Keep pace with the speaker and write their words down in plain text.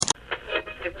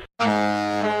Who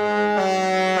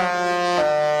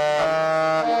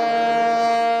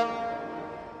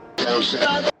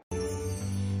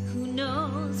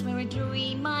knows where a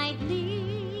dream might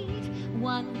lead?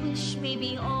 One wish may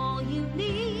be all you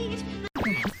need.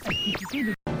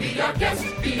 Be our guest,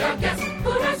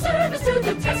 put our service to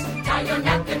the test. Tie your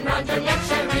napkin round your neck,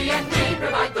 Sherry, and we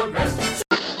provide the rest.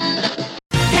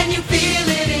 Can you feel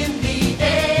it in the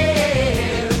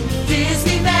air?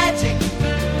 Disney magic.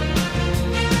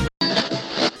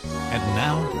 And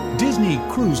now, Disney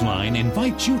Cruise Line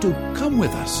invites you to come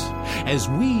with us as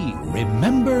we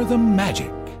remember the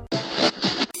magic.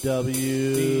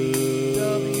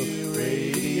 WDW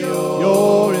Radio,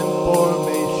 your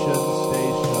information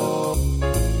station.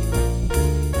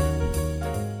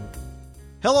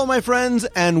 Hello, my friends,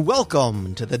 and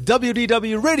welcome to the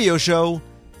WDW Radio Show,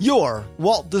 your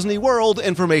Walt Disney World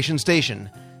information station.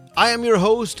 I am your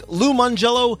host, Lou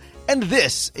Mangello, and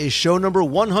this is show number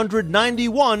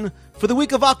 191 for the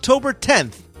week of October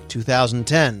 10th,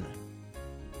 2010.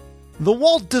 The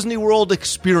Walt Disney World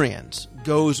experience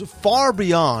goes far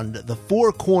beyond the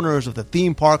four corners of the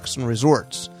theme parks and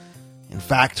resorts. In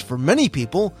fact, for many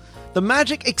people, the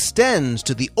magic extends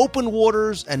to the open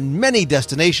waters and many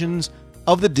destinations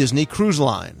of the Disney Cruise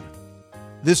Line.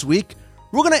 This week,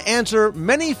 we're going to answer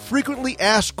many frequently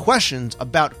asked questions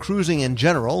about cruising in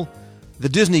general, the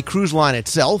Disney Cruise Line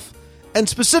itself, and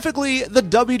specifically the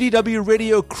WDW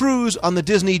Radio cruise on the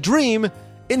Disney Dream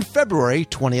in February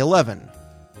 2011.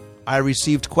 I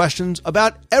received questions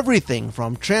about everything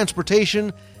from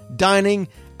transportation, dining,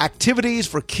 activities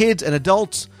for kids and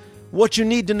adults, what you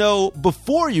need to know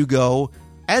before you go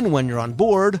and when you're on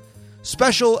board,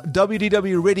 special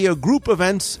WDW Radio group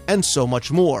events, and so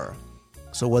much more.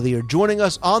 So whether you're joining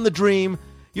us on the Dream,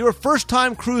 you're a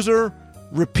first-time cruiser,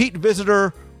 repeat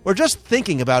visitor, or just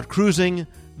thinking about cruising,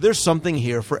 there's something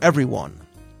here for everyone.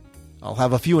 I'll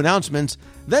have a few announcements,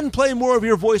 then play more of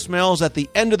your voicemails at the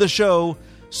end of the show.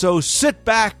 So sit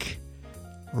back,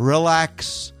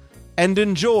 relax, and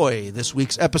enjoy this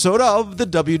week's episode of the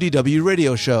WDW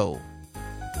Radio Show.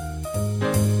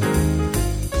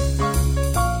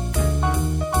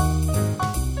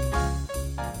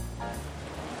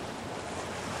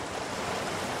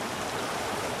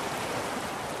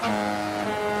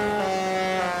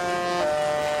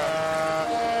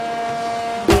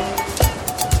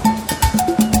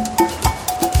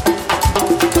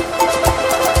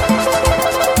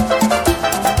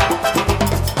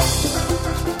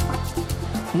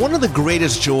 One of the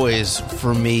greatest joys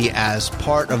for me as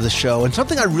part of the show, and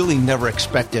something I really never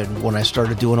expected when I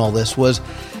started doing all this, was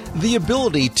the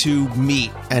ability to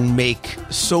meet and make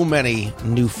so many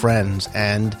new friends.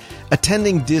 And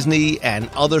attending Disney and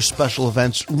other special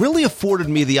events really afforded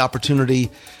me the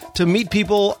opportunity to meet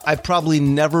people I probably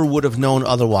never would have known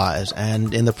otherwise,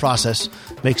 and in the process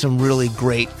make some really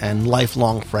great and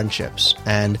lifelong friendships.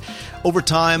 And over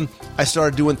time, I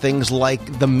started doing things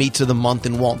like the Meets of the Month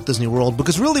in Walt Disney World,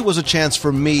 because it really was a chance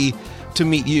for me to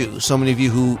meet you, so many of you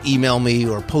who email me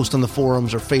or post on the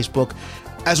forums or Facebook,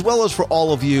 as well as for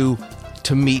all of you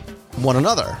to meet one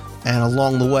another. And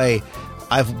along the way,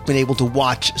 I've been able to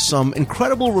watch some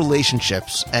incredible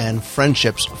relationships and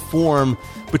friendships form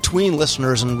between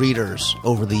listeners and readers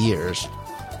over the years.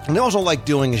 And I also like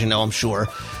doing, as you know, I'm sure,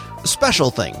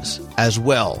 special things as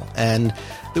well. And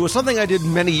there was something I did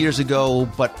many years ago,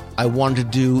 but I wanted to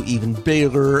do even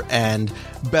bigger and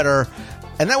better.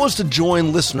 And that was to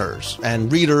join listeners and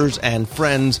readers and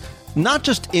friends, not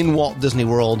just in Walt Disney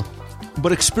World,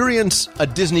 but experience a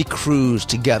Disney cruise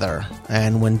together.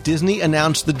 And when Disney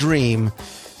announced the Dream,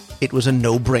 it was a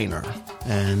no-brainer.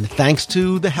 And thanks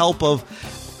to the help of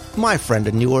my friend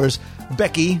and yours,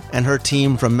 Becky, and her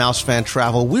team from Mouse Fan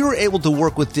Travel, we were able to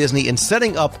work with Disney in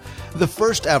setting up the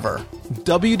first ever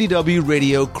WDW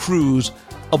Radio cruise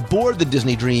aboard the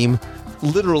Disney Dream,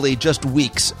 literally just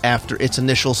weeks after its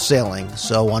initial sailing.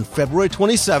 So on February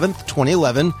 27th,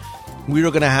 2011, we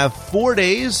were going to have 4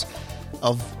 days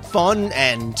of fun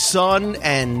and sun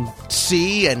and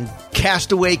sea and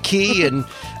Castaway Cay and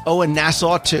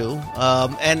Nassau too.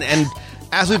 And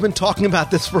as we've been talking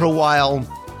about this for a while,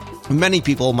 many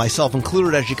people, myself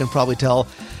included, as you can probably tell,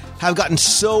 have gotten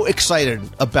so excited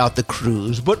about the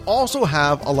cruise, but also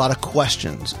have a lot of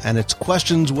questions. And it's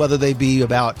questions whether they be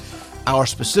about our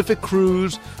specific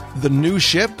cruise, the new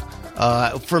ship,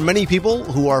 for many people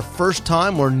who are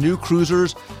first-time or new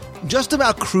cruisers, just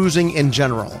about cruising in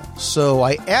general. So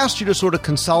I asked you to sort of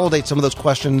consolidate some of those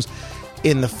questions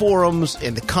in the forums,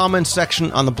 in the comments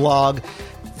section on the blog.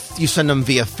 You send them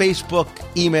via Facebook,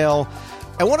 email,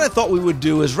 And what I thought we would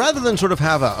do is, rather than sort of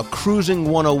have a cruising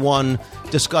 101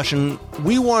 discussion,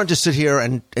 we wanted to sit here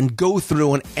and go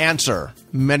through and answer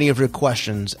many of your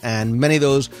questions. And many of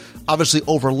those obviously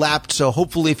overlapped. So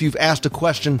hopefully if you've asked a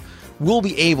question, we'll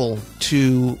be able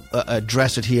to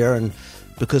address it here. And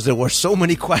because there were so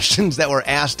many questions that were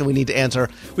asked and we need to answer,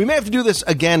 we may have to do this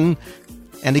again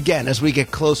and again as we get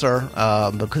closer,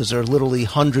 because there are literally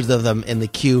hundreds of them in the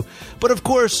queue. But of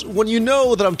course, when you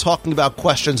know that I'm talking about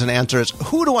questions and answers,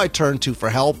 who do I turn to for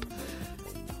help?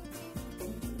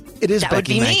 It is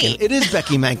Becky Mankin. It is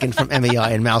Becky Mankin from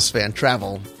MEI and Mouse Fan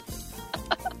Travel.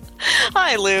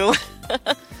 Hi, Lou.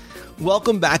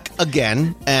 Welcome back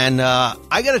again. And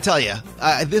I got to tell you,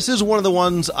 this is one of the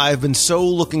ones I've been so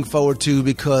looking forward to,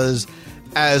 because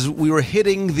as we were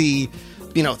hitting the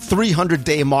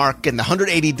 300-day mark and the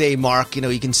 180-day mark,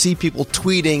 you can see people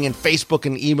tweeting and Facebook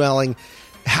and emailing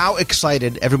how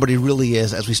excited everybody really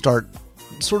is as we start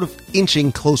sort of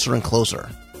inching closer and closer.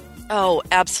 Oh,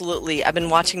 absolutely. I've been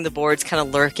watching the boards, kind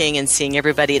of lurking and seeing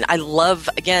everybody. And I love,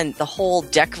 again, the whole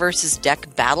deck versus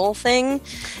deck battle thing.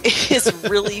 It's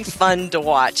really fun to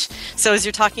watch. So as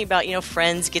you're talking about,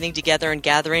 friends getting together and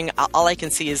gathering, all I can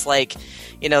see is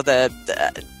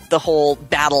the whole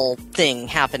battle thing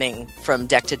happening from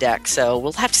deck to deck. So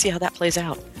we'll have to see how that plays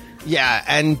out. Yeah,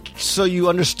 and so you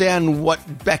understand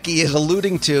what Becky is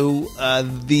alluding to,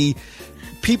 the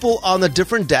people on the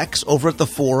different decks over at the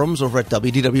forums, over at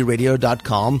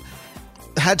WDWradio.com,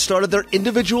 had started their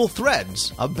individual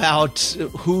threads about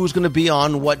who's going to be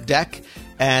on what deck,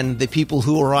 and the people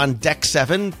who are on deck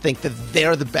 7 think that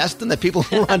they're the best, and the people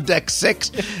who are on deck 6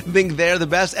 think they're the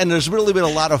best, and there's really been a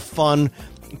lot of fun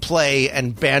play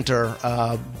and banter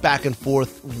back and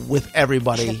forth with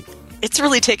everybody. It's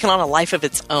really taken on a life of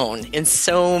its own in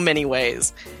so many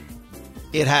ways.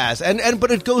 It has, but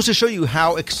it goes to show you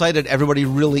how excited everybody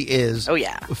really is. Oh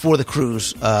yeah, for the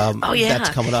cruise. That's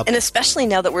coming up, and especially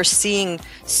now that we're seeing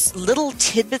little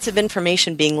tidbits of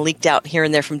information being leaked out here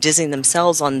and there from Disney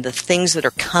themselves on the things that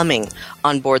are coming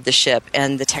on board the ship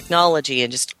and the technology,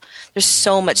 and just there's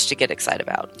so much to get excited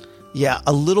about. Yeah,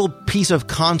 a little piece of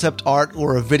concept art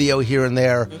or a video here and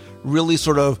there really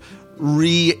sort of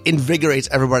reinvigorates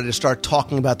everybody to start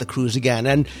talking about the cruise again.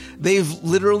 And they've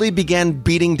literally began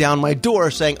beating down my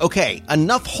door saying, okay,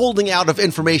 enough holding out of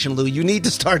information, Lou. You need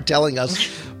to start telling us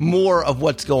more of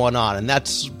what's going on. And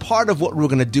that's part of what we're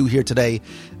going to do here today.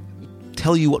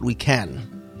 Tell you what we can.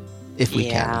 If we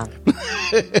can.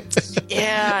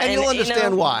 Yeah. And you'll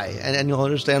understand why. And you'll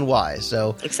understand why.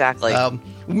 So exactly.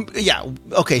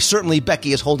 Okay, certainly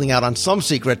Becky is holding out on some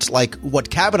secrets, like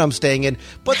what cabin I'm staying in,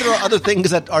 but there are other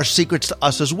things that are secrets to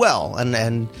us as well.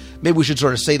 And maybe we should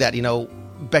sort of say that,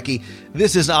 Becky,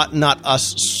 this is not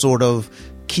us sort of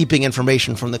keeping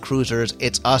information from the cruisers.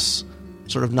 It's us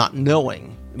sort of not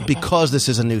knowing because this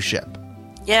is a new ship.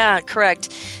 Yeah,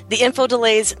 correct. The info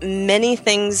delays, many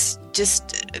things,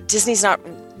 just Disney's not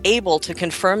able to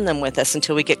confirm them with us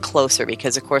until we get closer,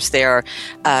 because of course they are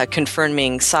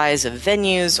confirming size of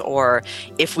venues, or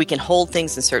if we can hold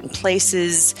things in certain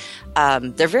places.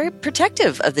 They're very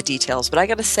protective of the details, but I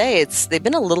got to say, they've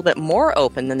been a little bit more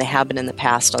open than they have been in the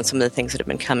past on some of the things that have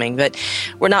been coming, but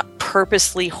we're not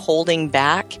purposely holding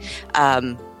back.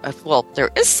 Well,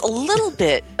 there is a little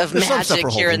bit of magic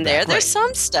here and there. There's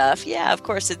some stuff. Yeah, of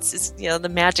course, it's the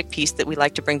magic piece that we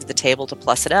like to bring to the table to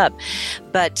plus it up.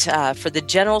 But for the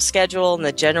general schedule and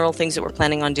the general things that we're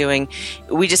planning on doing,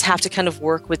 we just have to kind of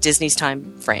work with Disney's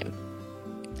time frame.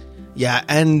 Yeah,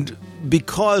 and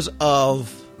because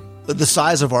of the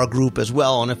size of our group as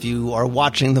well, and if you are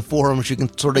watching the forums, you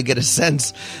can sort of get a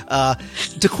sense.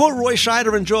 To quote Roy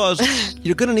Scheider in Jaws,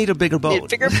 you're going to need a bigger boat.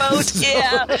 Bigger boat,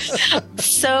 yeah.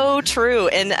 So true.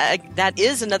 And that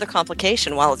is another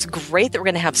complication. While it's great that we're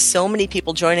going to have so many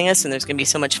people joining us and there's going to be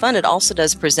so much fun, it also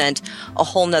does present a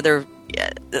whole nother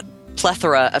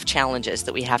plethora of challenges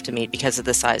that we have to meet because of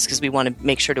the size, because we want to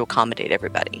make sure to accommodate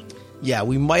everybody. Yeah,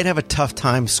 we might have a tough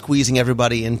time squeezing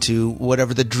everybody into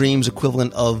whatever the dreams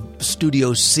equivalent of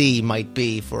Studio C might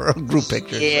be for a group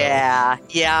picture. Yeah,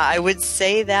 I would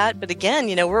say that. But again,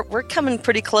 we're coming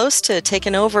pretty close to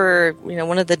taking over,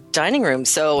 one of the dining rooms.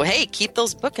 So, hey, keep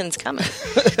those bookings coming.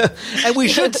 And we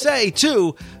should say,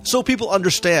 too, so people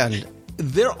understand,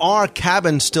 there are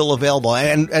cabins still available.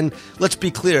 And let's be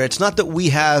clear, it's not that we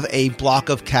have a block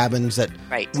of cabins that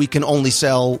we can only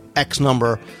sell X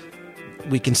number.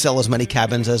 We can sell as many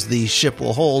cabins as the ship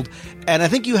will hold. And I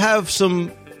think you have some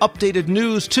updated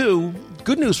news, too,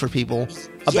 good news for people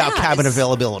about cabin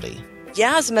availability.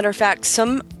 Yeah, as a matter of fact,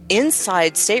 some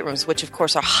inside staterooms, which of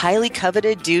course are highly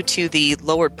coveted due to the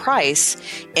lowered price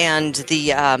and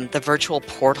the virtual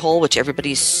porthole, which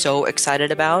everybody's so excited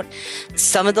about.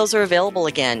 Some of those are available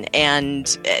again, and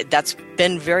that's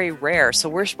been very rare. So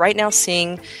we're right now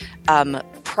seeing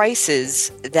prices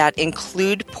that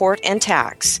include port and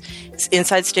tax.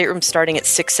 Inside staterooms starting at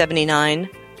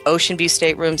 $679. Ocean view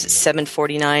staterooms at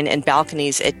 $749 and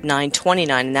balconies at $929,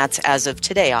 and that's as of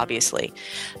today, obviously.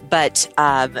 But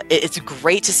it's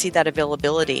great to see that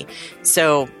availability.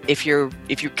 So if you've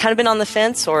kind of been on the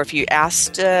fence, or if you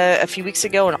asked a few weeks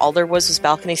ago and all there was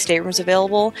balcony staterooms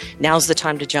available, now's the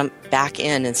time to jump back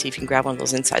in and see if you can grab one of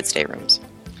those inside staterooms.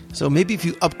 So maybe if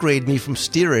you upgrade me from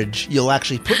steerage, you'll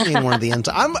actually put me in one of the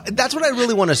inside. That's what I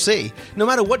really want to see. No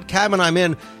matter what cabin I'm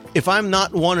in, if I'm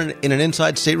not one in an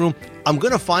inside stateroom, I'm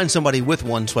going to find somebody with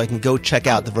one so I can go check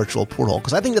out the virtual porthole.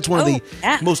 Because I think that's one of the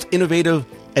most innovative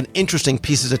and interesting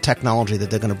pieces of technology that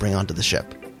they're going to bring onto the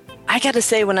ship. I got to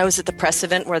say, when I was at the press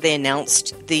event where they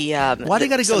announced the... Why do you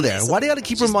got to go there? Why do you got to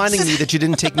keep reminding me that you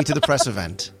didn't take me to the press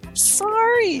event?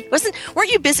 Sorry.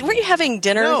 Weren't you busy? Weren't you having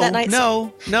dinner that night?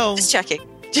 No. Just checking.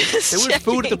 There was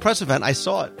food at the press event. I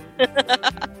saw it.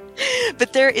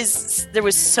 But there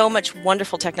was so much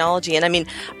wonderful technology, and I mean,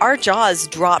 our jaws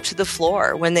dropped to the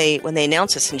floor when they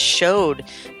announced this and showed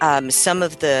some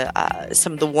of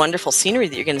the wonderful scenery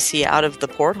that you're going to see out of the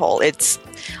porthole.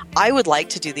 I would like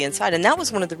to do the inside, and that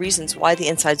was one of the reasons why the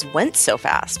insides went so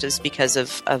fast, is because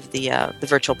of the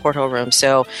virtual porthole room.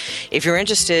 So, if you're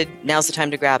interested, now's the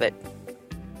time to grab it.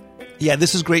 Yeah,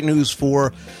 this is great news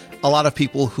for a lot of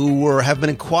people who have been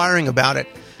inquiring about it.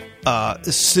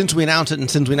 Since we announced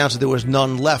it, there was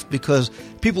none left, because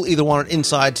people either want an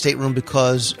inside stateroom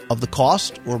because of the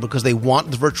cost or because they want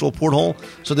the virtual porthole.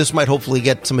 So this might hopefully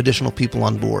get some additional people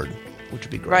on board, which would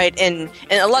be great. Right, and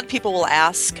a lot of people will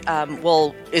ask,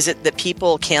 well, is it that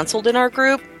people canceled in our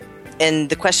group? And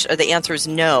the answer is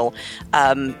no.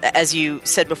 As you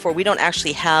said before, we don't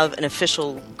actually have an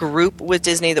official group with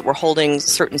Disney that we're holding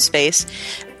certain space,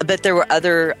 but there were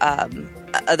other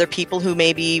people who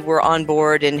maybe were on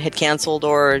board and had canceled,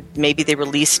 or maybe they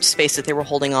released space that they were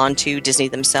holding on to Disney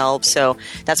themselves. So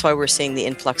that's why we're seeing the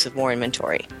influx of more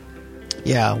inventory.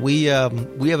 Yeah, we have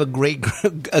a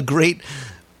great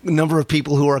number of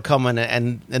people who are coming,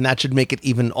 and that should make it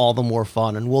even all the more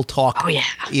fun. And we'll talk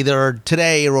either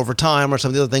today or over time, or some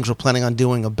of the other things we're planning on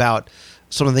doing about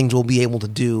some of the things we'll be able to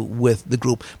do with the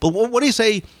group. But what do you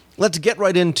say? Let's get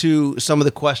right into some of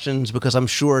the questions, because I'm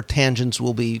sure tangents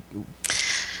will be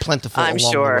plentiful. I'm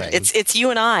along sure the way. It's you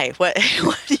and I. What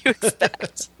do you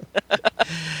expect?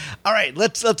 All right,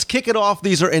 let's kick it off.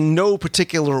 These are in no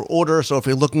particular order, so if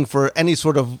you're looking for any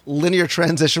sort of linear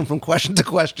transition from question to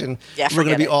question, we're going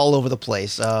to be all over the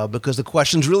place, because the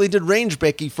questions really did range,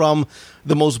 Becky, from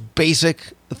the most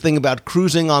basic thing about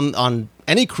cruising on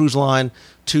any cruise line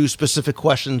to specific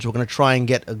questions. We're going to try and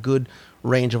get a good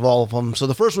range of all of them. So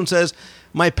the first one says,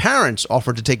 my parents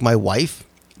offered to take my wife,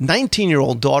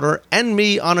 19-year-old daughter, and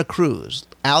me on a cruise.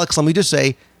 Alex, let me just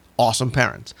say, awesome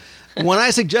parents. When I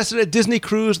suggested a Disney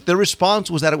cruise, their response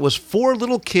was that it was for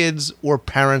little kids or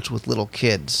parents with little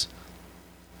kids.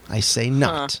 I say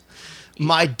not.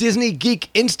 My Disney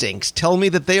geek instincts tell me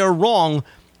that they are wrong,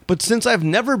 but since I've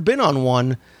never been on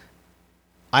one,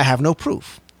 I have no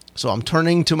proof. So I'm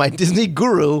turning to my Disney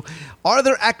guru. Are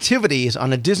there activities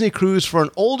on a Disney cruise for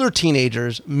older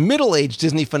teenagers, middle-aged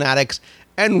Disney fanatics,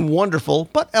 and wonderful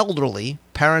but elderly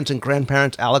parents and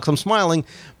grandparents? Alex, I'm smiling.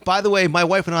 By the way, my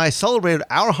wife and I celebrated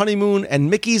our honeymoon and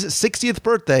Mickey's 60th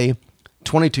birthday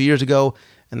 22 years ago,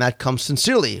 and that comes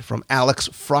sincerely from Alex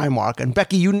Frymark. And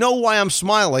Becky, you know why I'm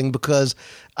smiling, because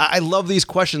I love these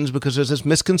questions, because there's this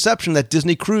misconception that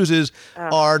Disney cruises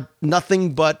are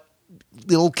nothing but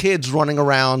little kids running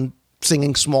around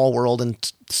singing Small World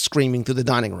and screaming through the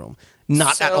dining room.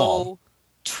 Not at all.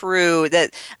 True.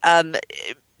 That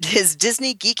his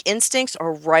Disney geek instincts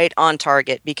are right on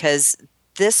target, because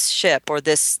this ship, or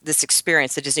this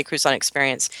experience, the Disney Cruise Line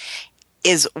experience,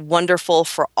 is wonderful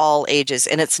for all ages.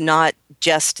 And it's not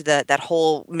just that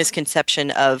whole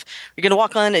misconception of you're going to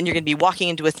walk on and you're going to be walking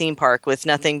into a theme park with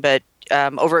nothing but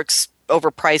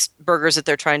overpriced burgers that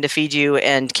they're trying to feed you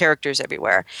and characters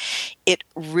everywhere. It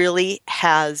really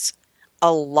has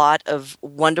a lot of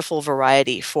wonderful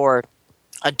variety for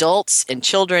adults and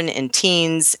children and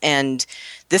teens. And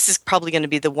this is probably going to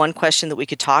be the one question that we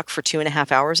could talk for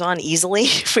 2.5 hours on easily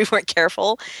if we weren't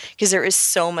careful, because there is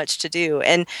so much to do.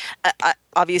 And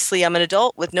obviously, I'm an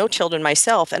adult with no children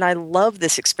myself, and I love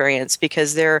this experience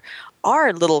because there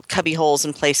are little cubby holes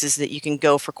and places that you can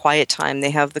go for quiet time. They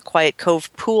have the Quiet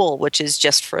Cove pool, which is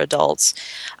just for adults.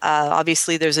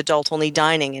 Obviously, there's adult-only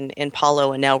dining in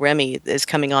Palo, and now Remy is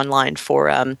coming online for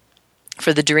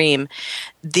the Dream.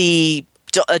 The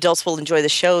adults will enjoy the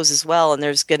shows as well, and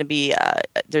there's going to be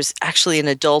there's actually an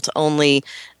adult-only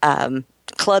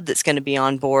club that's going to be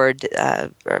on board,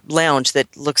 lounge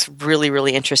that looks really,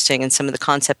 really interesting, and some of the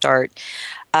concept art.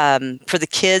 For the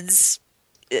kids,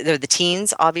 they're the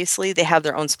teens, obviously, they have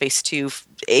their own space too.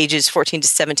 Ages 14 to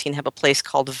 17 have a place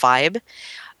called Vibe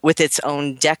with its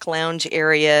own deck lounge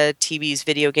area, TVs,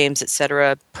 video games,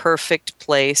 etc. Perfect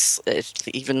place.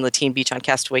 Even the Teen Beach on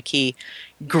Castaway Key.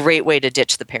 Great way to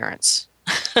ditch the parents.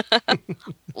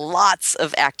 Lots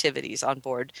of activities on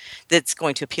board that's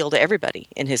going to appeal to everybody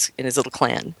in his little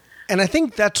clan. And I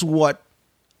think that's what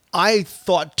I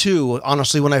thought too,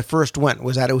 honestly, when I first went,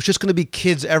 was that it was just going to be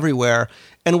kids everywhere.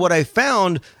 And what I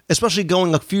found, especially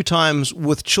going a few times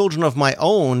with children of my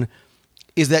own,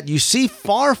 is that you see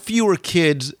far fewer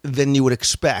kids than you would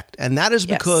expect. And that is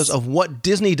because of what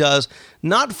Disney does,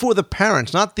 not for the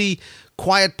parents, not the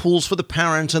quiet pools for the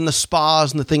parents and the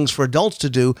spas and the things for adults to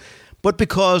do, but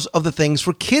because of the things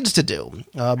for kids to do.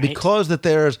 Because that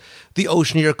there's the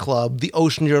Oceaneer Club, the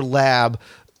Oceaneer Lab.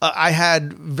 I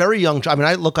had very young,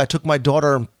 I took my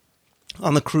daughter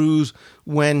on the cruise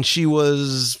when she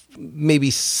was maybe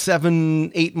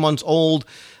 7-8 months old.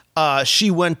 She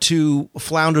went to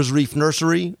Flounders Reef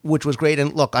Nursery, which was great.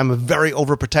 And look, I'm a very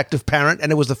overprotective parent,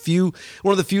 and it was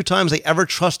one of the few times I ever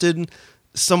trusted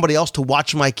somebody else to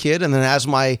watch my kid. And then as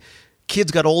my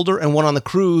kids got older and went on the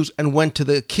cruise and went to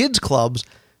the kids clubs,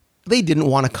 they didn't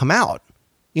want to come out.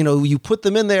 You know, you put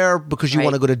them in there because you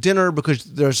want to go to dinner, because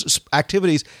there's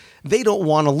activities. They don't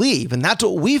want to leave. And that's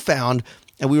what we found.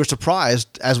 And we were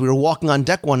surprised as we were walking on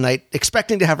deck one night,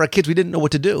 expecting to have our kids. We didn't know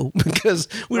what to do because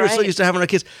we were so used to having our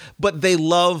kids. But they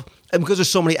love, and because there's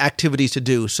so many activities to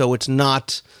do. So it's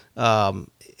not,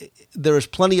 there is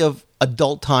plenty of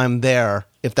adult time there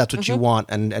if that's what you want,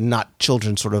 and not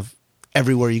children sort of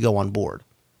everywhere you go on board.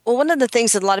 Well, one of the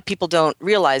things that a lot of people don't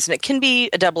realize, and it can be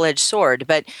a double-edged sword,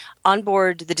 but on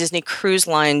board the Disney Cruise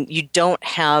Line, you don't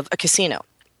have a casino.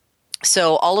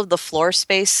 So all of the floor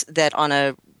space that on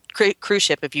a cruise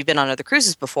ship, if you've been on other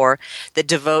cruises before, that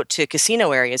devote to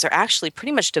casino areas are actually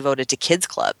pretty much devoted to kids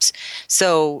clubs.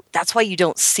 So that's why you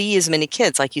don't see as many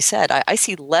kids. Like you said, I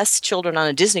see less children on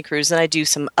a Disney cruise than I do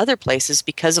some other places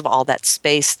because of all that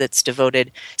space that's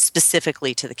devoted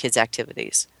specifically to the kids'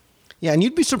 activities. Yeah, and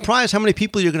you'd be surprised how many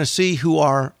people you're going to see who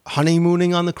are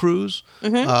honeymooning on the cruise,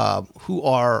 who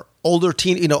are older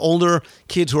older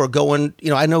kids who are going.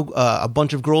 I know a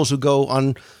bunch of girls who go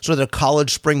on sort of their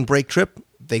college spring break trip.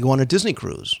 They go on a Disney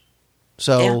cruise,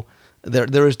 so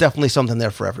there is definitely something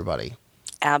there for everybody.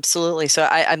 Absolutely. So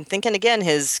I'm thinking again,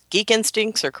 his geek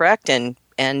instincts are correct,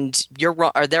 and you're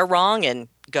wrong, or they're wrong, and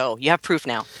go. You have proof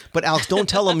now. But Alex, don't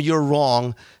tell them you're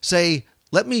wrong. Say,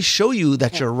 let me show you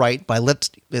that you're right by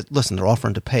listen, they're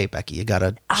offering to pay, Becky. You got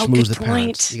to schmooze the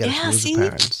parents. You got to schmooze the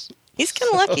parents. He's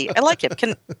kind of lucky. I like him.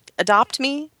 Can adopt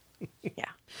me? Yeah.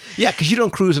 Yeah, because you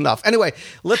don't cruise enough. Anyway,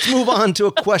 let's move on to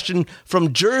a question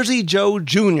from Jersey Joe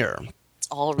Jr.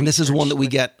 And this is one that we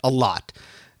get a lot.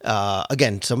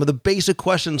 Again, some of the basic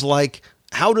questions like,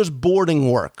 how does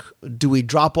boarding work? Do we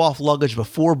drop off luggage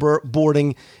before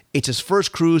boarding? It's his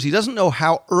first cruise. He doesn't know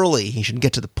how early he should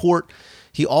get to the port.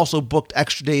 He also booked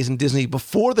extra days in Disney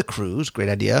before the cruise. Great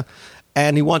idea.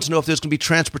 And he wants to know if there's going to be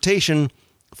transportation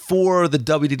for the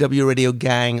WDW radio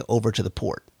gang over to the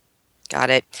port. Got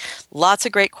it. Lots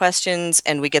of great questions,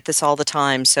 and we get this all the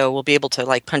time, so we'll be able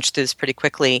to punch through this pretty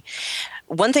quickly.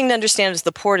 One thing to understand is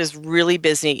the port is really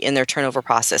busy in their turnover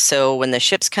process. So when the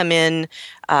ships come in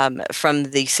from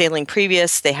the sailing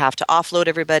previous, they have to offload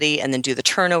everybody and then do the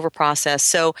turnover process.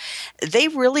 So they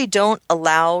really don't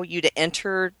allow you to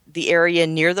enter the area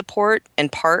near the port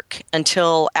and park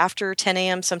until after 10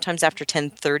 a.m., sometimes after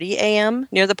 10:30 a.m.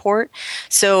 near the port.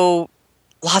 So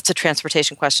lots of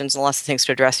transportation questions and lots of things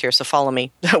to address here. So follow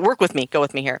me. Work with me. Go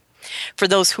with me here. For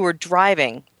those who are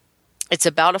driving, it's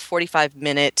about a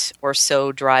 45-minute or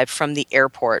so drive from the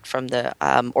airport, from the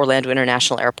Orlando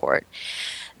International Airport.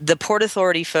 The Port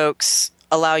Authority folks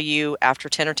allow you after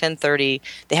 10 or 10:30.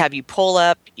 They have you pull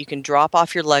up. You can drop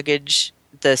off your luggage,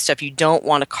 the stuff you don't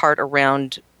want to cart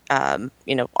around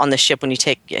on the ship when you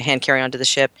take hand carry onto the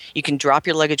ship. You can drop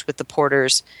your luggage with the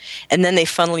porters, and then they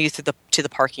funnel you to the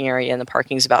parking area, and the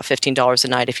parking is about $15 a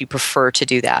night if you prefer to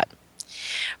do that.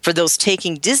 For those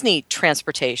taking Disney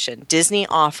transportation, Disney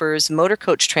offers motor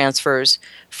coach transfers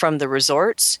from the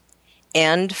resorts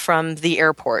and from the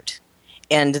airport.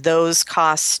 And those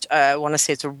cost, I want to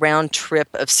say it's a round trip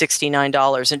of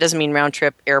 $69. It doesn't mean round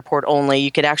trip airport only.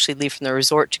 You could actually leave from the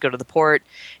resort to go to the port,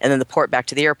 and then the port back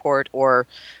to the airport, or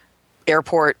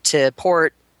airport to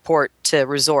port, port to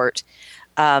resort.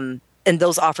 And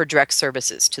those offer direct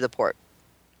services to the port.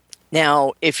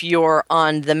 Now, if you're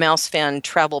on the Mouse Fan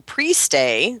Travel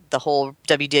Pre-Stay, the whole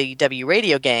WDW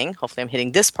radio gang, hopefully I'm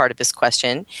hitting this part of his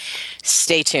question,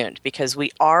 stay tuned, because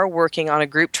we are working on a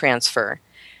group transfer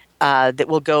that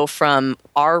will go from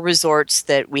our resorts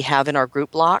that we have in our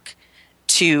group block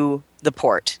to the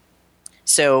port.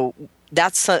 So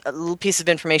that's a little piece of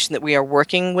information that we are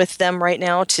working with them right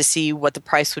now to see what the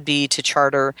price would be to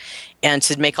charter and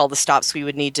to make all the stops we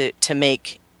would need to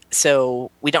make.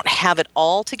 So we don't have it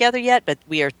all together yet, but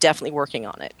we are definitely working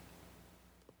on it.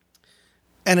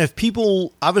 And if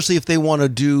people, obviously, if they want to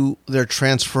do their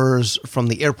transfers from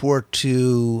the airport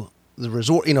to the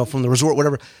resort, from the resort,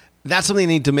 whatever, that's something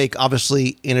they need to make,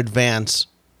 obviously, in advance.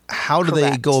 How do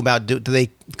they go about do they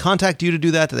contact you to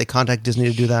do that? Do they contact Disney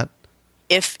to do that?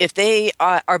 If they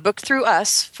are booked through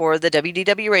us for the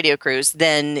WDW radio cruise,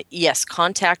 then yes,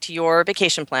 contact your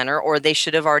vacation planner, or they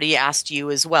should have already asked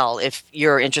you as well if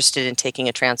you're interested in taking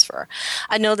a transfer.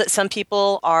 I know that some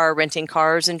people are renting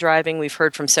cars and driving. We've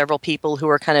heard from several people who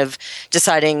are kind of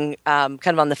deciding, kind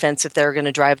of on the fence if they're going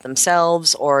to drive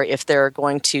themselves or if they're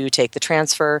going to take the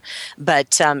transfer.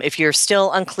 But if you're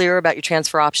still unclear about your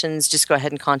transfer options, just go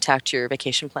ahead and contact your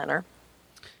vacation planner.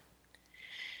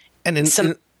 And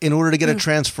in order to get a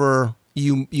transfer,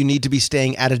 you need to be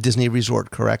staying at a Disney resort,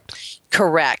 correct?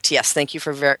 Correct. Yes. Thank you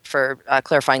for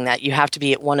clarifying that. You have to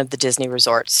be at one of the Disney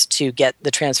resorts to get the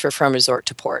transfer from resort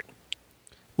to port.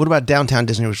 What about downtown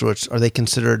Disney resorts? Are they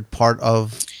considered part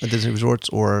of the Disney resorts,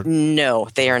 or? No,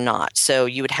 they are not. So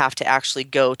you would have to actually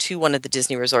go to one of the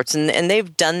Disney resorts, and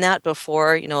they've done that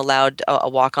before. Allowed a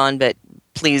walk-on, but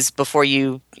please, before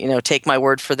you take my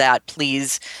word for that,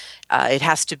 please. It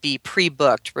has to be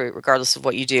pre-booked, regardless of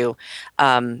what you do.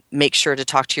 Make sure to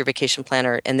talk to your vacation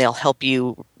planner, and they'll help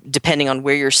you, depending on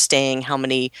where you're staying, how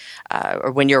many,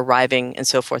 or when you're arriving, and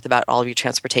so forth, about all of your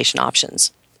transportation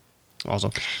options.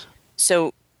 Awesome.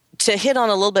 So to hit on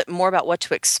a little bit more about what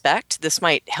to expect, this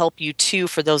might help you too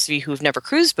for those of you who've never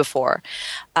cruised before.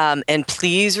 And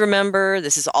please remember,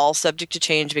 this is all subject to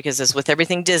change, because as with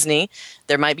everything Disney,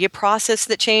 there might be a process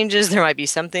that changes. There might be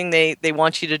something they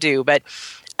want you to do, but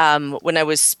when I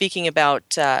was speaking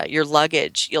about your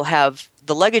luggage, you'll have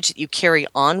the luggage that you carry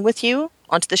on with you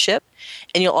onto the ship,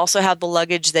 and you'll also have the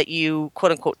luggage that you,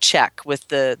 quote-unquote, check with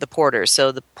the porters.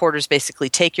 So the porters basically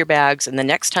take your bags, and the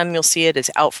next time you'll see it is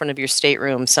out front of your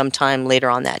stateroom sometime later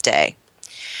on that day.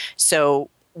 So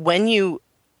when you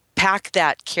pack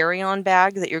that carry-on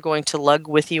bag that you're going to lug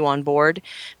with you on board,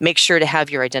 make sure to have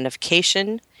your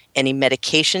identification, any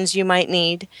medications you might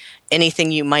need,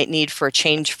 anything you might need for a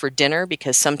change for dinner,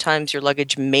 because sometimes your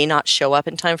luggage may not show up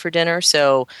in time for dinner.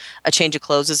 So a change of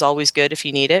clothes is always good if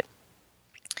you need it.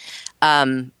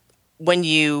 When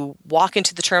you walk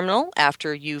into the terminal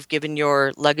after you've given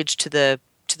your luggage to the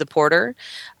porter,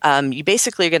 you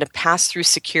basically are going to pass through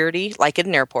security like at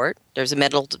an airport. There's a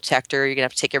metal detector. You're going to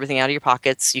have to take everything out of your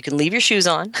pockets. You can leave your shoes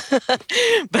on,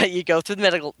 but you go through the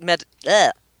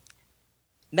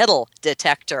metal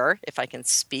detector, if I can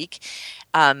speak.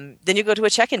 Then you go to a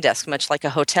check-in desk, much like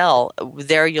a hotel.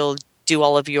 There you'll do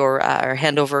all of your, or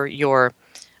hand over your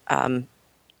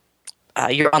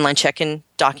online check-in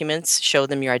documents, show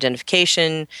them your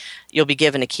identification. You'll be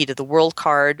given a key to the World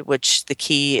card, which the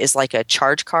key is like a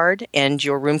charge card, and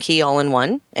your room key all in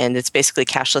one. And it's basically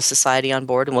cashless society on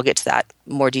board, and we'll get to that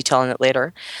more detail on it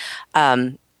later.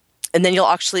 And then you'll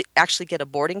actually get a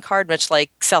boarding card, much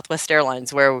like Southwest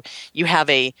Airlines, where you have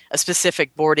a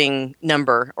specific boarding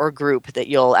number or group that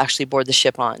you'll actually board the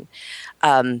ship on.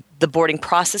 The boarding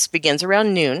process begins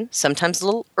around noon, sometimes a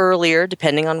little earlier,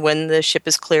 depending on when the ship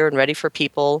is clear and ready for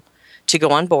people to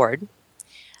go on board.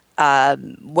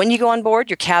 When you go on board,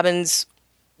 your cabins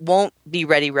won't be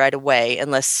ready right away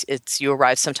unless you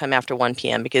arrive sometime after 1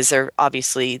 p.m. because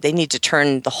they need to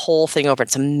turn the whole thing over.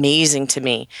 It's amazing to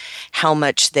me how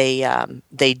much they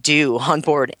do on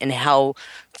board and how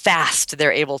fast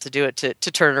they're able to do it to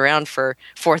turn around for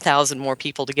 4,000 more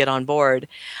people to get on board.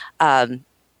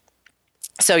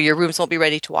 So your rooms won't be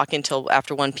ready to walk in until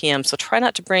after 1 p.m. So try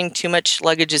not to bring too much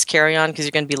luggage as carry-on because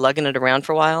you're going to be lugging it around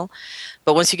for a while.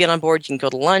 But once you get on board, you can go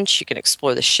to lunch. You can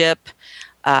explore the ship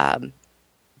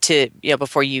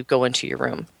before you go into your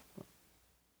room.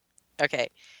 Okay.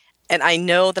 And I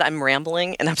know that I'm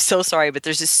rambling, and I'm so sorry, but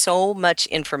there's just so much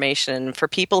information. For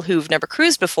people who've never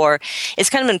cruised before, it's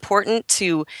kind of important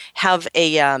to have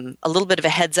a little bit of a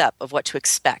heads up of what to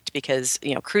expect because,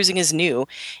 cruising is new,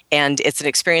 and it's an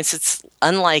experience that's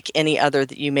unlike any other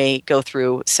that you may go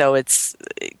through. So it's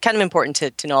kind of important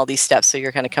to know all these steps so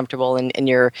you're kind of comfortable and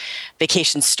your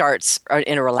vacation starts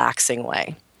in a relaxing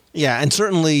way. Yeah, and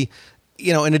certainly,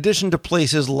 in addition to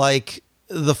places like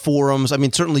the forums, I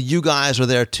mean, certainly you guys are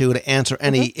there too to answer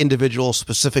any individual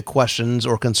specific questions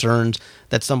or concerns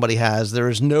that somebody has. There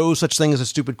is no such thing as a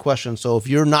stupid question. So if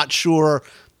you're not sure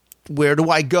where do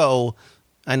I go,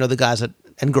 I know the guys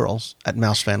and girls at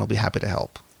MouseFan will be happy to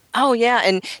help. Oh, yeah.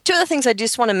 And two other things I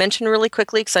just want to mention really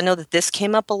quickly, because I know that this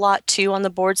came up a lot, too, on the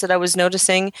boards that I was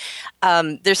noticing.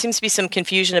 There seems to be some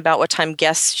confusion about what time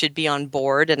guests should be on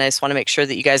board, and I just want to make sure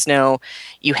that you guys know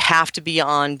you have to be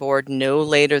on board no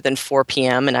later than 4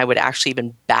 p.m., and I would actually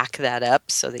even back that up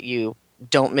so that you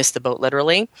don't miss the boat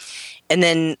literally. And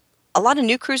then a lot of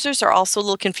new cruisers are also a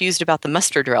little confused about the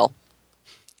muster drill.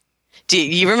 Do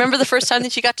you remember the first time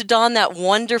that you got to don that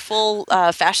wonderful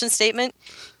fashion statement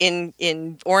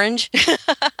in orange?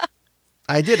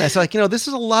 I did. I said, this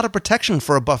is a lot of protection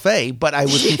for a buffet, but I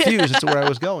was confused as to where I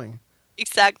was going.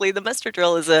 Exactly. The muster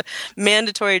drill is a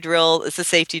mandatory drill. It's a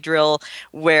safety drill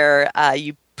where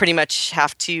you pretty much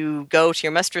have to go to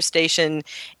your muster station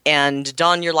and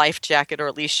don your life jacket, or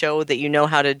at least show that you know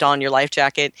how to don your life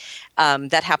jacket.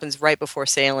 That happens right before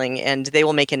sailing, and they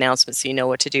will make announcements so you know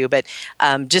what to do. But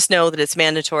just know that it's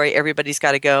mandatory. Everybody's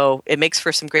got to go. It makes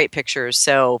for some great pictures.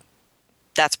 So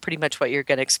that's pretty much what you're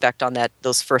going to expect on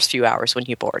those first few hours when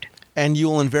you board. And you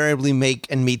will invariably make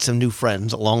and meet some new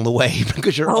friends along the way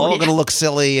because you're all going to look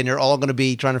silly and you're all going to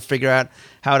be trying to figure out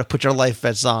how to put your life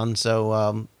vests on.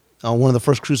 So one of the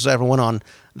first cruises I ever went on,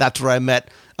 that's where I met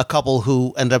a couple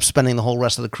who ended up spending the whole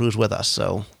rest of the cruise with us.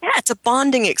 So yeah, it's a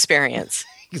bonding experience.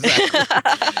 Exactly.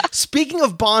 Speaking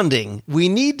of bonding, we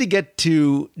need to get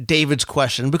to David's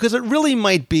question because it really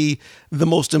might be the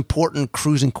most important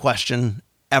cruising question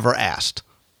ever asked.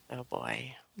 Oh,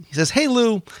 boy. He says, "Hey,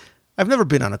 Lou, I've never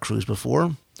been on a cruise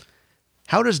before.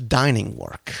 How does dining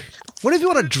work? What if you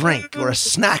want a drink or a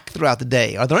snack throughout the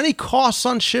day? Are there any costs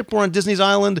on ship or on Disney's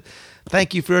Island?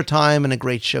 Thank you for your time and a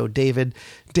great show, David."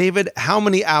 David, how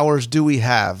many hours do we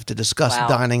have to discuss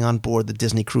dining on board the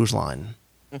Disney Cruise Line?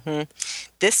 Mm-hmm.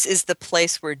 This is the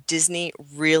place where Disney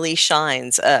really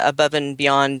shines above and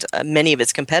beyond many of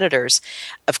its competitors.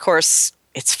 Of course,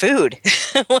 it's food.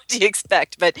 What do you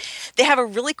expect? But they have a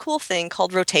really cool thing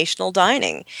called rotational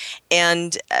dining.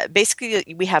 And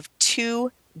basically, we have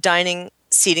 2 dining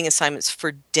seating assignments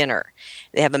for dinner.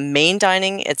 They have a main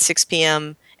dining at 6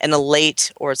 p.m. and a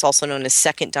late, or it's also known as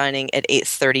second dining, at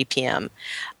 8:30 p.m.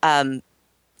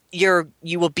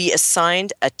 You will be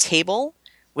assigned a table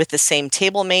with the same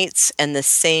table mates and the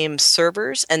same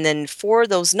servers. And then for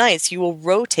those nights, you will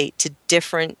rotate to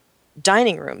different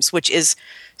dining rooms, which is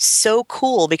so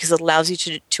cool because it allows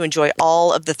you to enjoy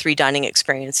all of the 3 dining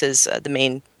experiences, the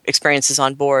main experiences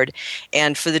on board.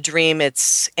 And for the Dream,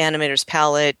 it's Animator's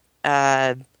Palette,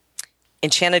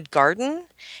 Enchanted Garden,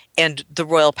 and the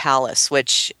Royal Palace,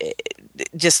 which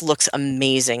just looks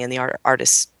amazing in the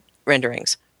artist's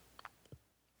renderings.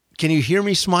 Can you hear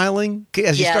me smiling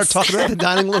as you start talking about the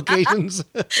dining locations?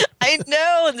 I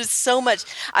know, and there's so much.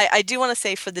 I do want to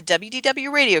say for the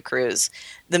WDW radio cruise,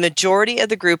 the majority of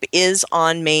the group is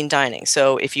on main dining.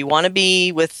 So if you want to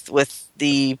be with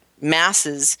the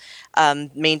masses,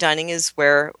 main dining is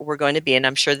where we're going to be, and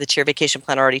I'm sure the Tier Vacation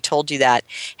Plan already told you that.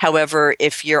 However,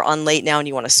 if you're on late now and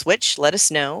you want to switch, let us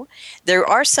know. There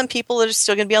are some people that are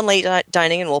still going to be on late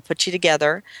dining, and we'll put you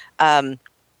together.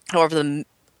 However,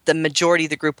 the majority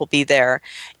of the group will be there.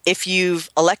 If you've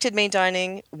elected main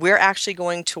dining, we're actually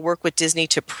going to work with Disney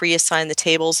to pre-assign the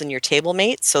tables and your table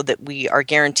mates so that we are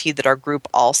guaranteed that our group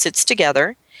all sits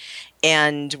together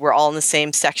and we're all in the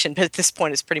same section. But at this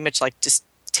point, it's pretty much like just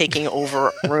taking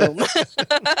over a room.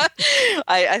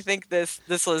 I think this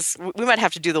was, we might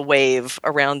have to do the wave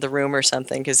around the room or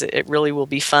something because it really will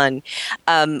be fun.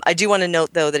 I do want to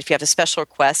note, though, that if you have a special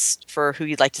request for who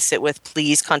you'd like to sit with,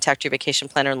 please contact your vacation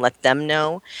planner and let them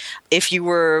know. If you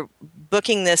were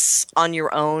booking this on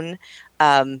your own,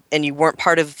 and you weren't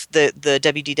part of the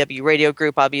WDW radio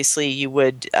group, obviously you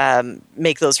would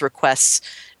make those requests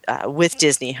with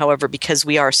Disney. However, because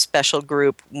we are a special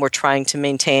group, we're trying to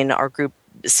maintain our group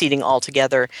seating all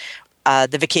together.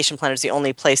 the vacation planner is the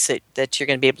only place that you're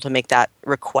going to be able to make that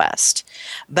request.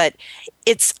 But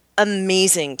it's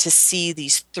amazing to see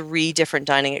these 3 different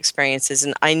dining experiences,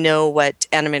 and I know what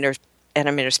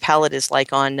Animator's palette is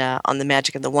like on the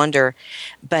Magic and the Wonder,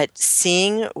 but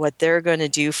seeing what they're going to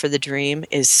do for the Dream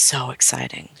is so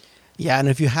exciting. Yeah, and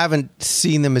if you haven't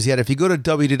seen them as yet, if you go to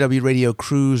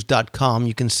wdwradiocruise.com,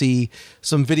 you can see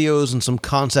some videos and some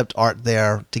concept art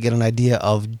there to get an idea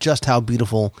of just how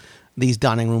beautiful these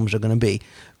dining rooms are going to be.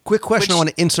 Quick question I want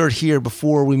to insert here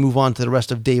before we move on to the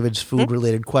rest of David's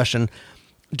food-related question.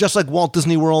 Just like Walt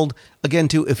Disney World, again,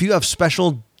 too, if you have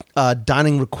special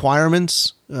dining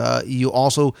requirements,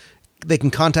 they can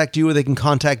contact you or they can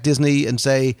contact Disney and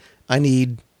say, I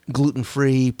need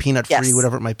gluten-free, peanut-free,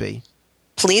 whatever it might be.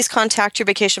 Please contact your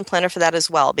vacation planner for that as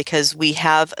well, because we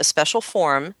have a special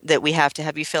form that we have to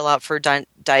have you fill out for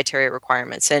dietary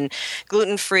requirements. And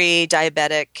gluten-free,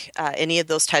 diabetic, any of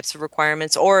those types of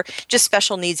requirements, or just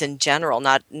special needs in general,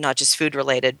 not just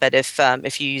food-related, but if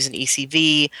you use an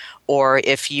ECV or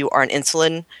if you are an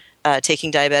insulin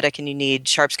taking diabetic and you need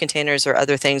sharps containers or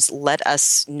other things, let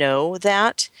us know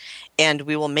that, and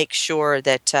we will make sure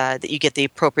that you get the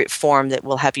appropriate form that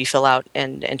we'll have you fill out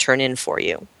and turn in for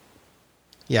you.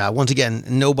 Yeah, once again,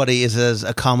 nobody is as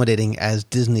accommodating as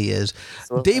Disney is.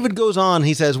 Absolutely. David goes on,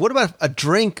 he says, what about a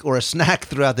drink or a snack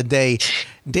throughout the day?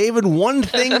 David, one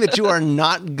thing that you are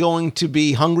not going to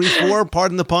be hungry for,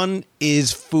 pardon the pun,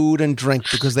 is food and drink,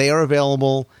 because they are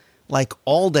available like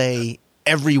all day,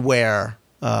 everywhere.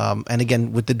 And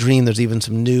again, with the Dream, there's even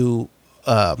some new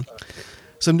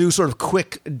sort of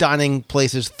quick dining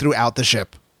places throughout the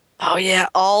ship. Oh, yeah,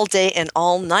 all day and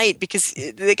all night, because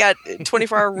they got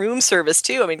 24-hour room service,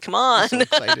 too. I mean, come on. I'm so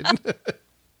excited.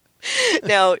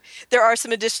 Now, there are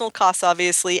some additional costs,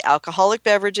 obviously. Alcoholic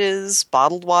beverages,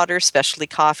 bottled water, specialty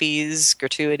coffees,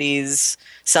 gratuities,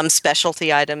 some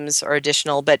specialty items are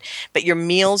additional. But your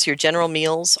meals, your general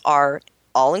meals, are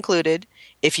all included.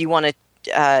 If you want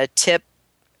to tip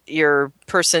your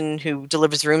person who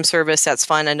delivers room service, that's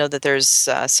fine. I know that there's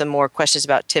some more questions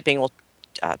about tipping. We'll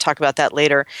talk about that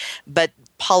later. But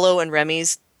Paulo and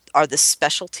Remy's are the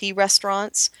specialty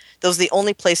restaurants. Those are the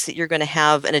only place that you're going to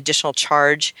have an additional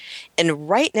charge. And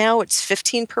right now it's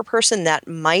 $15 per person. That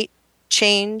might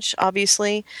change,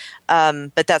 obviously.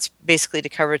 But that's basically to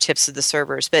cover tips of the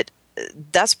servers. But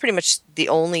that's pretty much the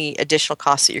only additional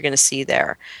cost that you're going to see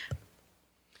there.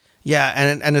 Yeah,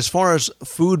 and as far as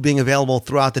food being available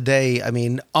throughout the day, I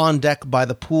mean, on deck by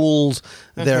the pools,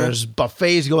 there's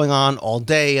buffets going on all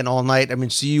day and all night. I mean,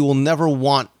 so you will never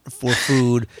want for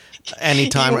food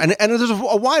anytime. And there's a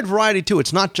wide variety, too.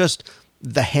 It's not just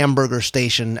the hamburger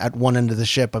station at one end of the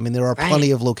ship. I mean, there are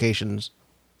plenty of locations.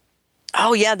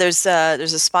 Oh, yeah, there's a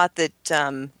spot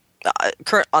that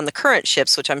on the current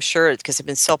ships, which I'm sure, because they've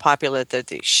been so popular, that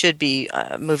they should be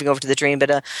moving over to the Dream,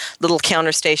 but a little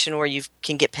counter station where you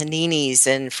can get paninis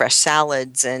and fresh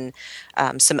salads and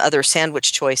some other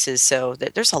sandwich choices. So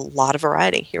there's a lot of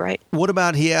variety. You're right. What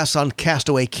about, he asks, on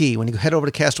Castaway Cay? When you head over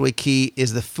to Castaway Cay,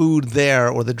 is the food there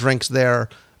or the drinks there,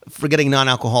 forgetting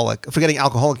alcoholic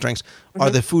drinks, are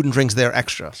the food and drinks there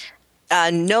extra?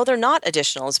 No, they're not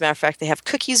additional. As a matter of fact, they have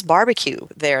Cookies Barbecue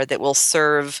there that will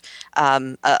serve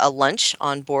a lunch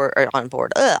on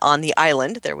the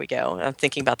island. There we go. I'm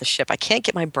thinking about the ship. I can't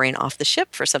get my brain off the ship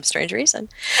for some strange reason.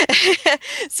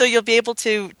 So you'll be able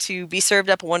to be served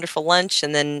up a wonderful lunch,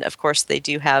 and then of course they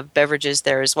do have beverages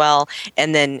there as well,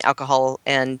 and then alcohol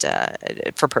and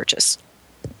for purchase.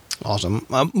 Awesome.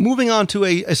 Moving on to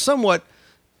a somewhat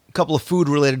couple of food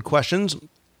related questions.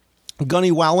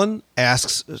 Gunny Wallen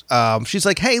asks, she's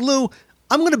like, hey, Lou,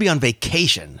 I'm going to be on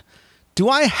vacation. Do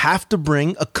I have to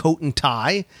bring a coat and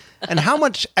tie? And how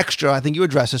much extra, I think you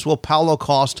addressed this, will Paulo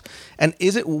cost? And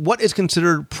what is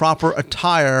considered proper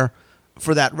attire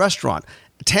for that restaurant?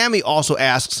 Tammy also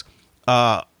asks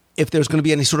if there's going to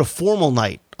be any sort of formal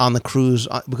night on the cruise,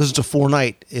 because it's a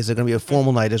 4-night. Is it going to be a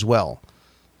formal night as well?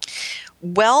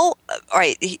 Well, all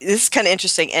right, this is kind of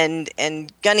interesting,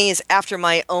 and Gunny is after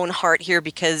my own heart here,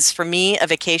 because for me, a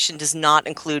vacation does not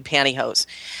include pantyhose.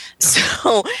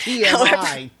 So,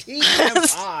 TMI.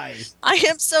 I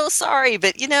am so sorry,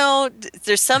 but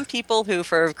there's some people who,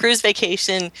 for a cruise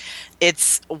vacation,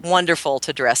 it's wonderful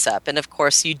to dress up, and of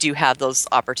course, you do have those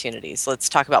opportunities. Let's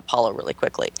talk about Paulo really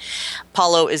quickly.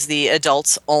 Paulo is the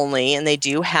adults only, and they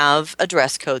do have a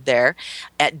dress code there.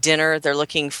 At dinner, they're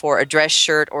looking for a dress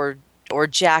shirt or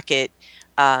jacket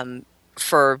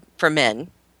for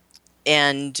men,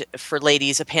 and for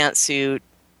ladies a pantsuit,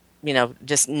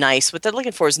 just nice. What they're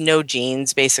looking for is no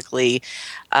jeans, basically,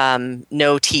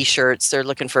 no t-shirts. They're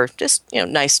looking for just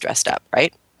nice dressed up,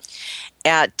 right?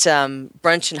 At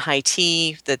brunch and high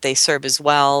tea that they serve as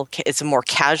well, it's a more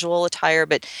casual attire,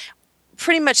 but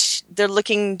pretty much they're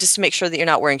looking just to make sure that you're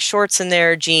not wearing shorts in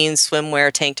there, jeans,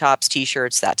 swimwear, tank tops,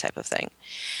 t-shirts, that type of thing.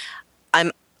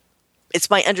 It's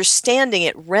my understanding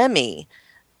at Remy,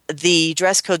 the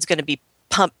dress code's going to be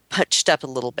punched up a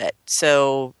little bit.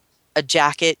 So a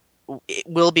jacket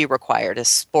will be required. A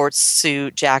sports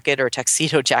suit jacket or a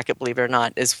tuxedo jacket, believe it or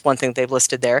not, is one thing they've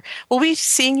listed there. Will we be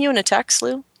seeing you in a tux,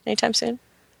 Lou, anytime soon?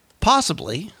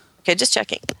 Possibly. Okay, just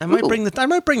checking. I might bring the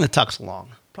tux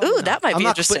along. Probably not. That might be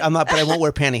interesting. But I won't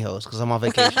wear pantyhose because I'm on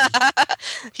vacation.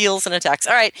 Heels and a tux.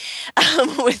 All right.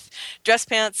 With dress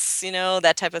pants,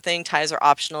 that type of thing. Ties are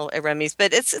optional at Remy's,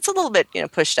 but it's a little bit,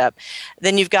 pushed up.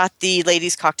 Then you've got the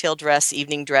ladies' cocktail dress,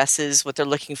 evening dresses. What they're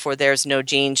looking for there is no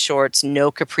jeans, shorts,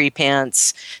 no capri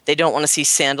pants. They don't want to see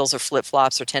sandals or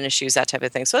flip-flops or tennis shoes, that type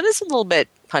of thing. So it is a little bit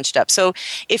punched up. So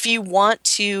if you want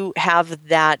to have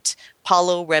that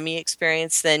Palo Remy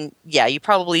experience, then yeah, you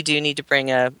probably do need to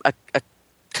bring a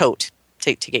coat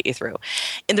to get you through.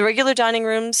 In the regular dining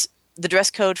rooms, the dress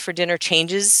code for dinner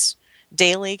changes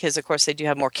daily because, of course, they do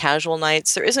have more casual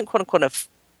nights. There isn't, quote-unquote, a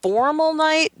formal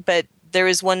night, but there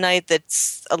is one night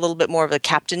that's a little bit more of a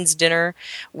captain's dinner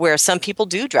where some people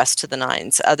do dress to the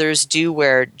nines. Others do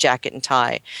wear jacket and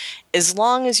tie. As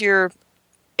long as you're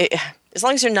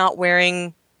not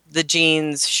wearing the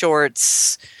jeans,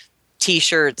 shorts,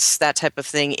 T-shirts, that type of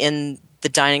thing in the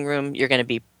dining room, you're going to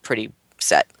be pretty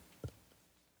set.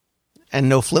 And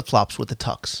no flip-flops with the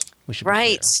tux.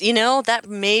 Right. That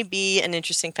may be an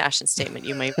interesting fashion statement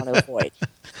you may want to avoid.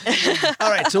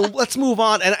 All right, so let's move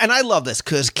on. And I love this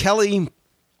because Kelly,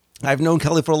 I've known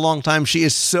Kelly for a long time. She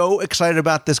is so excited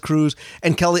about this cruise.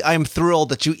 And Kelly, I am thrilled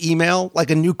that you email like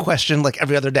a new question like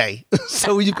every other day.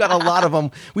 So you've got a lot of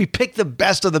them. We picked the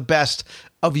best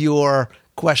of your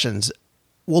questions.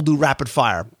 We'll do rapid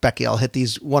fire. Becky, I'll hit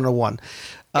these one on one.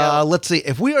 Let's see.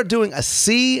 If we are doing a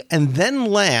sea and then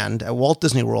land at Walt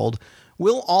Disney World,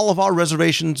 will all of our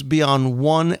reservations be on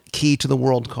one Key to the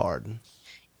World card?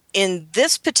 In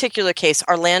this particular case,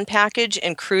 our land package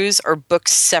and cruise are booked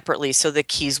separately, so the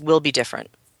keys will be different.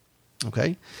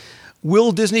 Okay.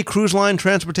 Will Disney Cruise Line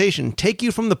Transportation take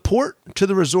you from the port to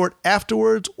the resort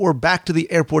afterwards or back to the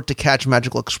airport to catch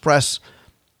Magical Express?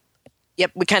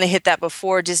 Yep, we kind of hit that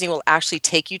before. Disney will actually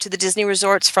take you to the Disney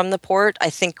resorts from the port. I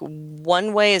think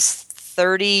one way is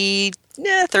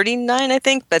 39, I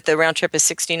think, but the round trip is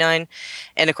 69.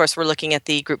 And of course, we're looking at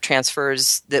the group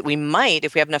transfers that we might,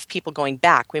 if we have enough people going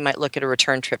back, we might look at a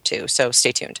return trip too. So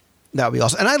stay tuned. That would be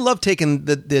awesome. And I love taking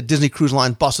the Disney Cruise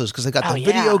Line buses because they got the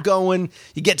video going.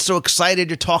 You get so excited.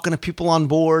 You're talking to people on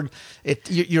board.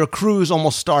 Your cruise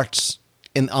almost starts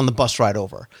on the bus ride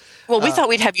over. Well, we thought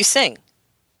we'd have you sing.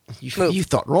 You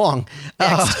thought wrong.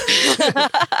 I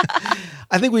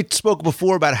think we spoke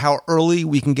before about how early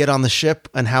we can get on the ship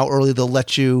and how early they'll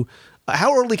let you.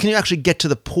 How early can you actually get to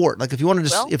the port? Like if you want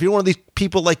to if you're one of these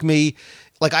people like me,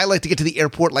 like I like to get to the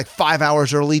airport like 5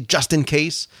 hours early just in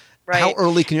case. Right. How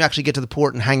early can you actually get to the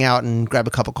port and hang out and grab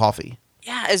a cup of coffee?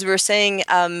 Yeah, as we were saying,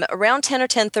 around 10 or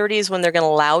 10:30 is when they're going to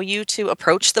allow you to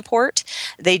approach the port.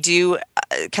 They do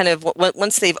kind of,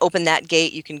 once they've opened that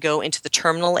gate, you can go into the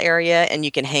terminal area and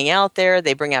you can hang out there.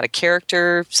 They bring out a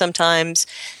character sometimes.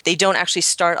 They don't actually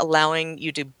start allowing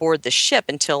you to board the ship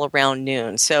until around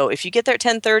noon. So if you get there at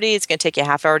 10:30, it's going to take you a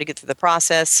half hour to get through the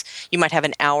process. You might have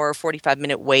an hour,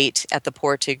 45-minute wait at the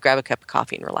port to grab a cup of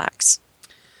coffee and relax.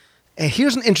 And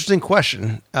here's an interesting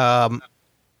question.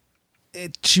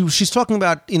 She's talking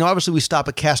about, obviously we stop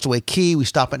at Castaway Cay, we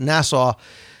stop at Nassau.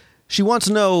 She wants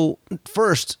to know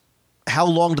first, how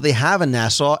long do they have in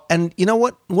Nassau? And you know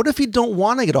what? What if you don't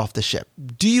want to get off the ship?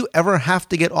 Do you ever have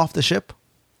to get off the ship?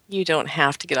 You don't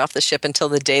have to get off the ship until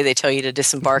the day they tell you to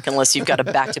disembark unless you've got a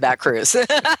back-to-back cruise.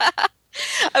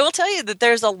 I will tell you that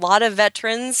there's a lot of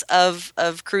veterans of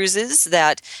cruises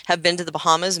that have been to the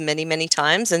Bahamas many, many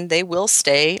times, and they will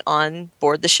stay on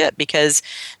board the ship because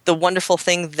the wonderful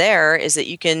thing there is that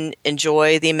you can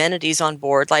enjoy the amenities on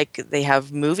board. Like they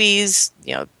have movies,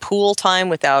 pool time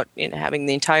without having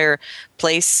the entire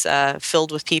place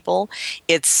filled with people.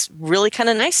 It's really kind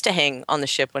of nice to hang on the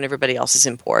ship when everybody else is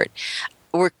in port.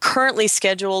 We're currently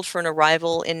scheduled for an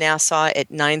arrival in Nassau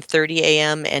at 9:30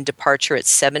 a.m. and departure at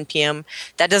 7 p.m.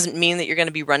 That doesn't mean that you're going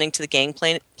to be running to the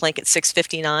gangplank at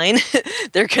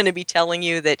 6:59. They're going to be telling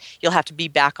you that you'll have to be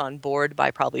back on board by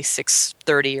probably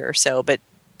 6:30 or so, but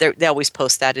they always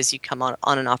post that as you come on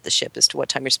and off the ship as to what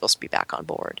time you're supposed to be back on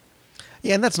board.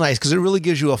 Yeah, and that's nice because it really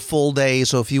gives you a full day.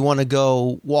 So if you want to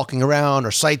go walking around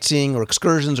or sightseeing or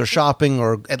excursions or shopping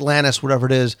or Atlantis, whatever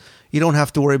it is, you don't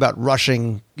have to worry about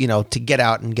rushing, to get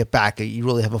out and get back. You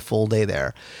really have a full day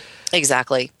there.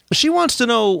 Exactly. She wants to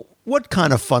know, what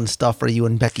kind of fun stuff are you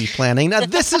and Becky planning? Now,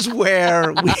 this is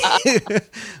where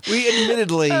we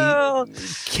admittedly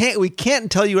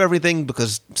can't tell you everything,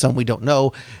 because some we don't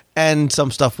know, and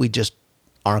some stuff we just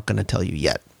aren't going to tell you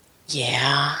yet.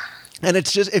 Yeah. And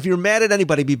it's just, if you're mad at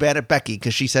anybody, be mad at Becky,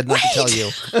 because she said not to tell you.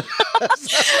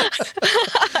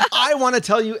 I want to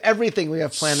tell you everything we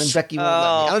have planned, and Becky won't let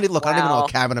me. I don't even know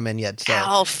what cabin I'm in yet. So.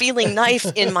 Ow, feeling knife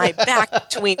in my back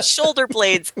between shoulder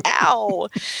blades. Ow.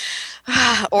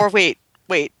 Or wait,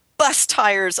 bus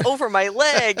tires over my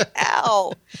leg.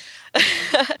 Ow.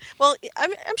 Well,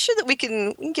 I'm sure that we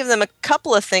can give them a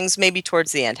couple of things maybe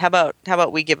towards the end. How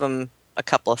about we give them a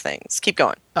couple of things? Keep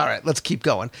going. All right, let's keep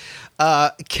going.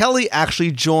 Kelly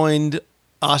actually joined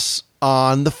us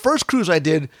on the first cruise I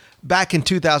did back in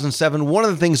 2007. One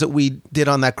of the things that we did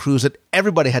on that cruise that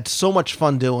everybody had so much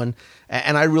fun doing,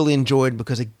 and I really enjoyed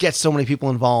because it gets so many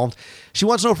people involved. She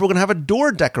wants to know if we're going to have a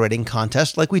door decorating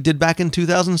contest like we did back in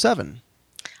 2007.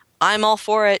 I'm all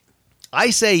for it. I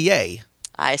say yay.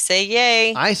 I say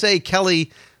yay. I say,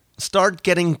 Kelly, start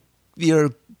getting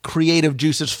your creative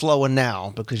juices flowing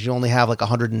now, because you only have like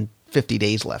 150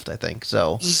 days left, I think.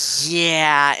 So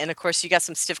yeah, and of course you got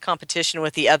some stiff competition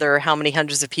with the other how many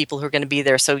hundreds of people who are going to be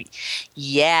there. So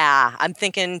yeah, I'm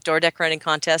thinking door decorating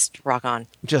contest, rock on.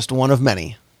 Just one of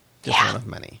many. One of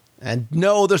many. And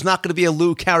no, there's not going to be a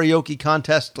Lou karaoke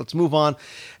contest. Let's move on.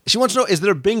 She wants to know, is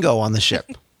there bingo on the ship?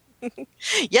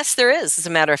 Yes, there is, as a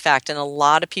matter of fact. And a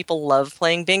lot of people love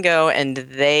playing bingo, and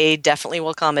they definitely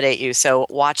will accommodate you. So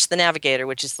watch the Navigator,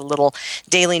 which is the little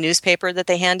daily newspaper that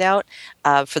they hand out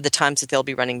for the times that they'll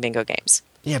be running bingo games.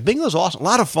 Yeah, bingo is awesome. A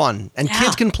lot of fun. And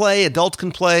kids can play, adults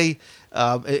can play.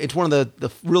 It's one of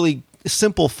the really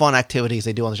simple, fun activities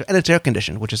they do on the show. And it's air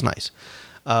conditioned, which is nice.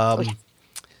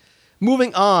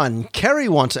 Moving on, Carrie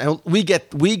wants, and we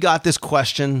got this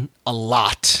question a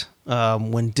lot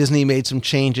when Disney made some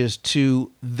changes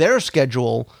to their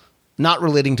schedule, not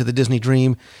relating to the Disney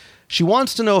Dream. She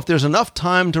wants to know if there's enough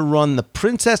time to run the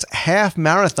Princess Half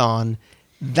Marathon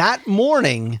that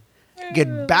morning,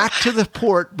 get back to the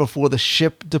port before the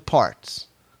ship departs.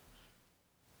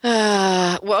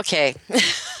 Well, okay.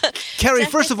 Carrie,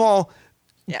 first of all,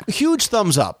 huge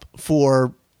thumbs up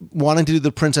for wanting to do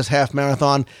the Princess Half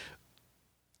Marathon.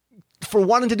 For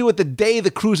wanting to do it the day the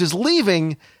cruise is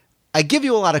leaving, I give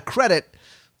you a lot of credit.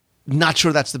 Not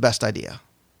sure that's the best idea.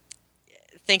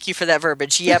 Thank you for that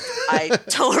verbiage. Yep, I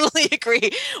totally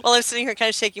agree. Well, I'm sitting here kind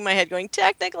of shaking my head going,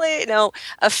 technically, no,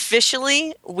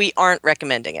 officially, we aren't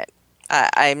recommending it.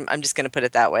 I'm just going to put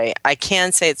it that way. I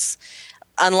can say it's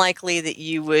unlikely that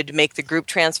you would make the group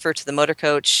transfer to the motor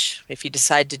coach. If you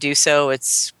decide to do so,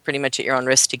 it's pretty much at your own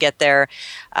risk to get there.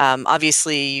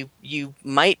 Obviously, you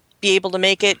might be able to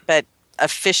make it, but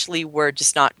officially we're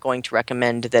just not going to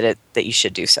recommend that you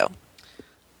should do so.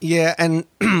 Yeah, and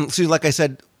see, like I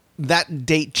said, that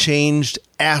date changed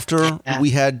after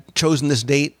we had chosen this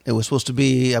date. It was supposed to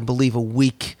be, I believe, a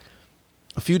week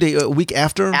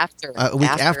after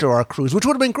our cruise, which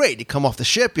would have been great. You come off the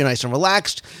ship, you're nice and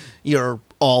relaxed, you're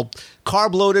all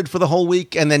carb loaded for the whole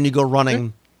week, and then you go running.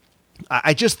 Mm-hmm.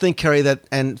 I just think, Carrie, that,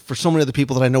 and for so many other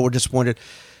people that I know were disappointed,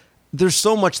 there's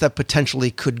so much that potentially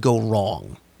could go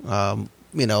wrong.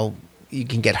 You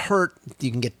can get hurt,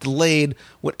 you can get delayed,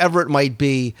 whatever it might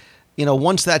be.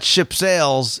 Once that ship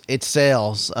sails, it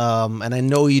sails. And I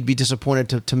know you'd be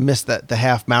disappointed to miss the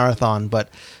half marathon, but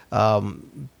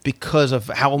because of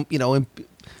how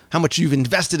much you've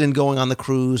invested in going on the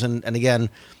cruise, and again,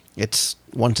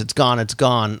 once it's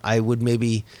gone. I would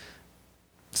maybe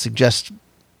suggest,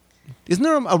 isn't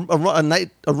there a run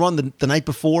the night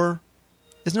before?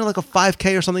 Isn't there like a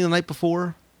 5K or something the night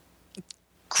before?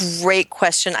 Great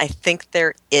question. I think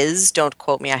there is. Don't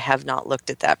quote me. I have not looked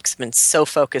at that because I've been so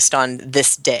focused on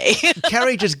this day.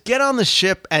 Carrie, just get on the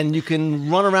ship and you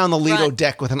can run around the Lido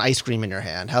deck with an ice cream in your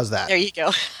hand. How's that? There you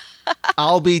go.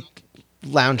 I'll be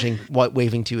lounging,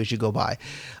 waving to you as you go by.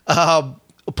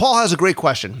 Paul has a great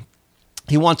question.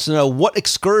 He wants to know, what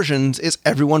excursions is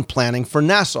everyone planning for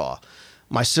Nassau?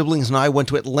 My siblings and I went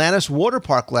to Atlantis Water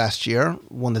Park last year,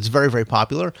 one that's very, very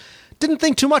popular. Didn't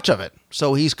think too much of it,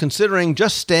 so he's considering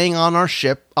just staying on our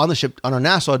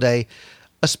Nassau day,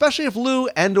 especially if Lou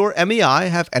and or MEI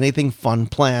have anything fun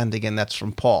planned. Again, that's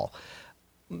from Paul.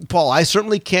 Paul, I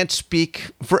certainly can't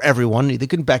speak for everyone, neither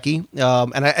can Becky.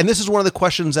 And this is one of the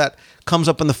questions that comes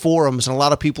up in the forums, and a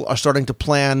lot of people are starting to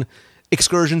plan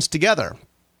excursions together,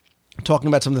 talking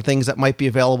about some of the things that might be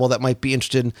available, that might be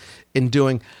interested in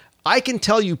doing. I can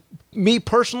tell you, me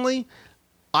personally,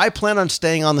 I plan on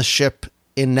staying on the ship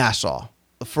in Nassau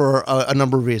for a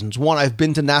number of reasons. One, I've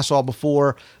been to Nassau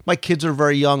before. My kids are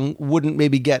very young, wouldn't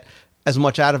maybe get as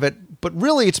much out of it. But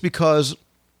really, it's because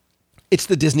it's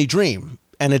the Disney dream,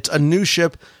 and it's a new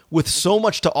ship with so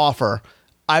much to offer.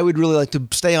 I would really like to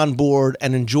stay on board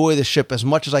and enjoy the ship as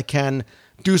much as I can,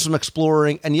 do some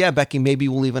exploring, and yeah, Becky, maybe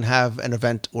we'll even have an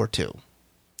event or two.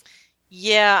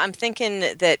 Yeah, I'm thinking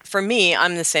that for me,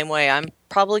 I'm the same way. I'm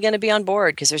probably going to be on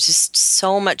board because there's just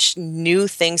so much new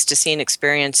things to see and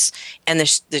experience, and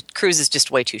the cruise is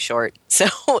just way too short. So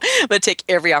I'm going to take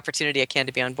every opportunity I can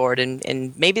to be on board,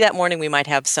 and maybe that morning we might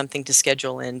have something to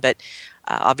schedule in, but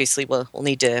obviously we'll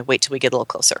need to wait till we get a little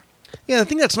closer. Yeah, the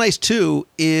thing that's nice too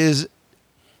is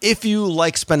if you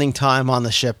like spending time on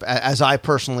the ship, as I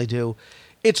personally do,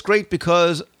 it's great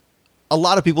because a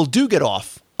lot of people do get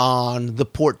off on the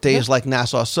port days like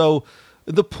Nassau. So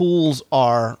the pools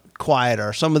are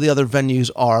quieter. Some of the other venues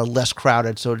are less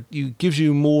crowded. So it gives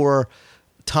you more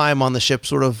time on the ship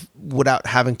sort of without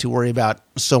having to worry about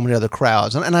so many other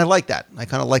crowds. And I like that. I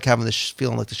kind of like having this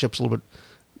feeling like the ship's a little bit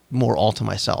more all to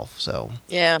myself. So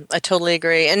yeah, I totally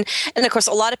agree. And of course,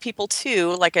 a lot of people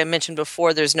too, like I mentioned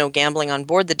before, there's no gambling on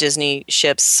board the Disney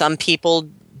ships. Some people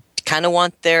kind of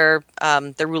want their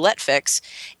roulette fix,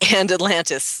 and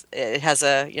Atlantis, it has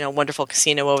a wonderful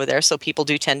casino over there, so people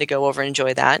do tend to go over and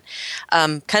enjoy that.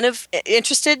 Kind of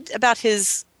interested about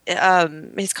his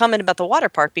comment about the water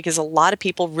park, because a lot of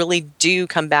people really do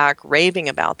come back raving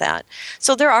about that.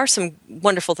 So there are some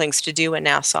wonderful things to do in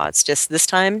Nassau. It's just this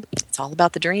time it's all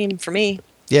about the dream for me.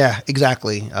 yeah,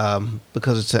 exactly.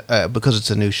 Because it's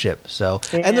a new ship. So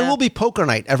and there will be poker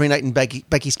night every night in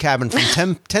Becky's cabin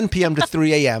from 10 p.m. to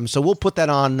 3 a.m. So we'll put that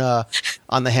on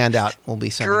the handout. We'll be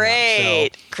sending out,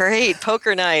 so. Great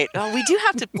poker night. Oh, we do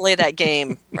have to play that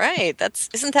game, right?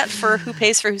 Isn't that for Who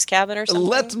Pays for Whose Cabin or something?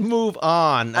 Let's move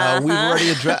on. We've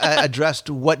already addressed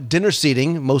what dinner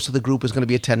seating most of the group is going to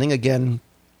be attending. Again,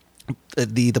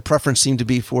 the preference seemed to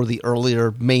be for the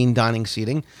earlier main dining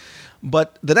seating.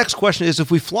 But the next question is, if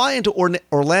we fly into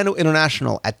Orlando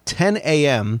International at 10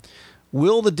 a.m.,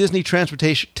 will the Disney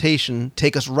transportation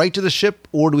take us right to the ship,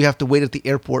 or do we have to wait at the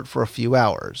airport for a few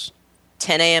hours?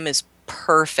 10 a.m. is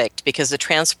perfect because the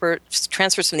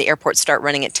transfers from the airport start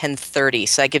running at 10:30.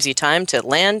 So that gives you time to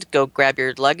land, go grab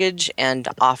your luggage, and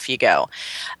off you go.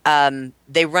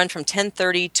 They run from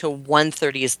 10:30 to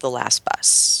 1:30 is the last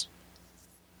bus.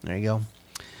 There you go.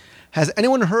 Has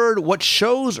anyone heard what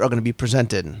shows are going to be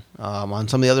presented? On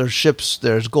some of the other ships,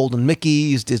 there's Golden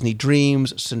Mickey's, Disney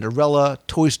Dreams, Cinderella,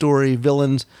 Toy Story,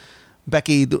 Villains.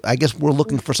 Becky, I guess we're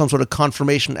looking for some sort of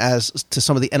confirmation as to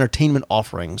some of the entertainment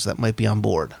offerings that might be on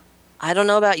board. I don't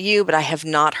know about you, but I have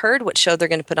not heard what show they're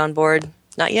going to put on board.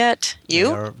 Not yet.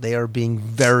 You? They are being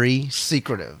very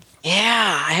secretive.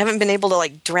 Yeah, I haven't been able to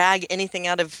drag anything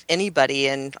out of anybody,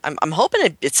 and I'm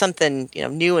hoping it's something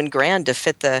new and grand to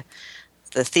fit the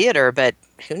theater, but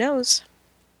who knows?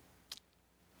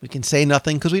 We can say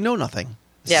nothing because we know nothing.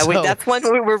 Yeah, that's one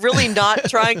we're really not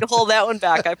trying to hold that one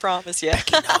back, I promise you.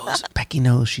 Becky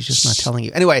knows. She's just not telling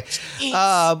you. Anyway,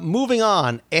 moving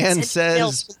on. Anne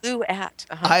says,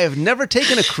 I have never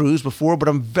taken a cruise before, but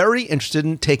I'm very interested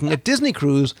in taking a Disney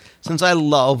cruise since I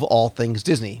love all things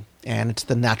Disney. And it's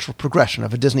the natural progression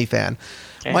of a Disney fan.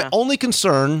 Yeah. My only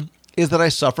concern is that I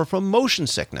suffer from motion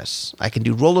sickness. I can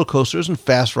do roller coasters and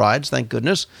fast rides, thank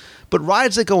goodness, but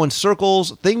rides that go in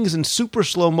circles, things in super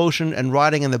slow motion, and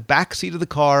riding in the back seat of the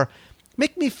car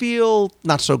make me feel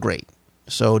not so great.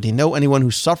 So do you know anyone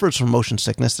who suffers from motion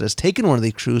sickness that has taken one of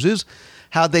these cruises?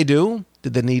 How'd they do?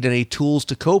 Did they need any tools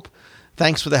to cope?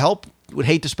 Thanks for the help. Would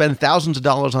hate to spend thousands of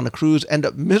dollars on a cruise, end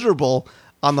up miserable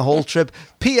on the whole trip.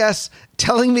 P.S.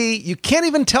 Telling me you can't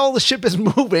even tell the ship is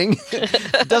moving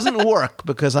doesn't work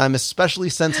because I'm especially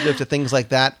sensitive to things like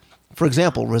that. For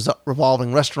example,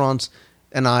 revolving restaurants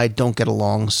and I don't get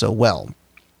along so well.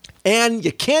 And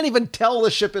you can't even tell the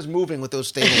ship is moving with those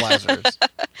stabilizers.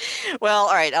 Well,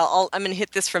 all right. I'm going to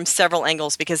hit this from several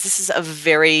angles because this is a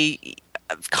very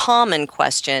common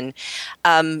question.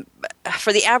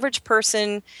 For the average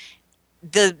person,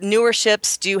 the newer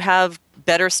ships do have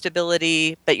better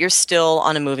stability, but you're still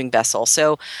on a moving vessel.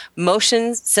 So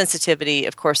motion sensitivity,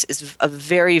 of course, is a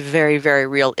very, very, very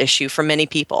real issue for many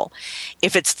people.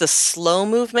 If it's the slow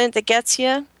movement that gets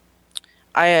you,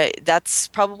 that's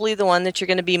probably the one that you're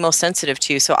going to be most sensitive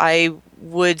to. So I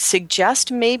would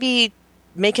suggest maybe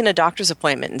making a doctor's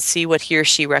appointment and see what he or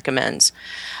she recommends.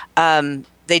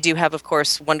 They do have, of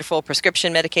course, wonderful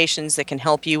prescription medications that can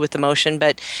help you with the motion,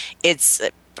 but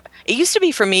it used to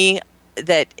be for me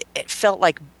that it felt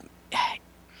like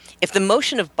if the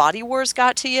motion of Body Wars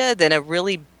got to you, then a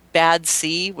really bad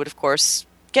sea would, of course,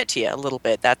 get to you a little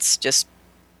bit. That's just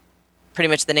pretty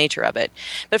much the nature of it.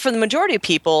 But for the majority of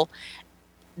people,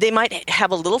 They might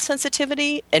have a little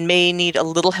sensitivity and may need a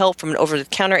little help from an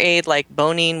over-the-counter aid like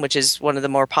Bonine, which is one of the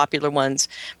more popular ones,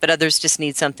 but others just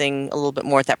need something a little bit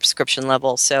more at that prescription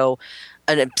level. So,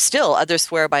 and still, others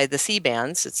swear by the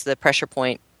C-bands. It's the pressure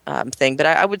point thing, but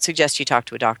I would suggest you talk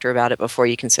to a doctor about it before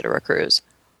you consider a cruise.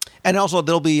 And also,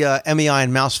 there'll be MEI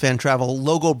and Mouse Fan Travel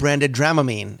logo-branded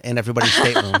Dramamine in everybody's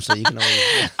stateroom, so you can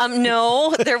always...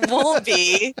 No, there won't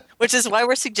be, which is why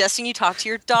we're suggesting you talk to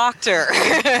your doctor.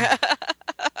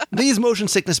 These motion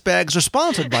sickness bags are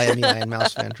sponsored by MEI and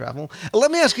Mouse Fan Travel.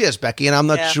 Let me ask you this, Becky, and I'm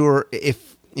not sure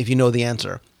if you know the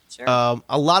answer. Sure.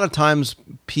 A lot of times,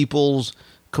 people's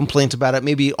complaints about it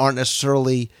maybe aren't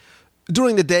necessarily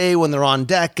during the day when they're on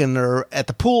deck and they're at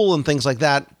the pool and things like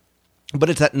that, but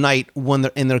it's at night when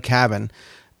they're in their cabin.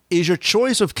 Is your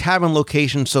choice of cabin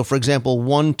location, so for example,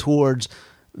 one towards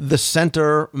the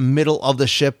center middle of the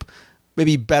ship,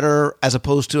 maybe better as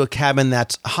opposed to a cabin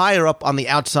that's higher up on the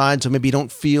outside, so maybe you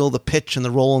don't feel the pitch and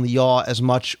the roll and the yaw as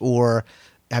much, or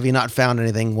have you not found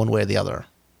anything one way or the other?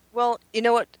 Well, you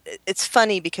know what? It's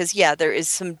funny because, there is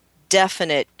some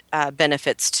definite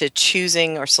benefits to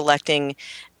choosing or selecting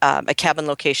a cabin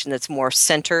location that's more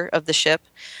center of the ship.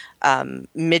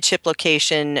 Midship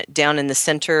location down in the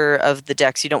center of the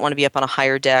decks. You don't want to be up on a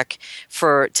higher deck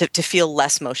to feel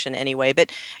less motion anyway.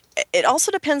 But it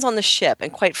also depends on the ship.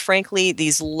 And quite frankly,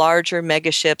 these larger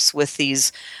mega ships with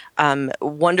these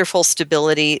wonderful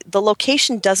stability, the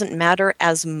location doesn't matter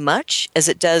as much as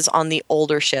it does on the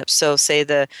older ships. So say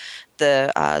the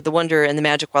Wonder and the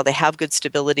Magic, while they have good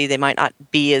stability, they might not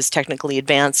be as technically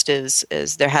advanced as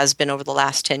there has been over the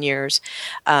last 10 years.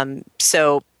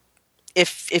 So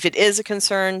if it is a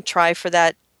concern, try for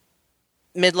that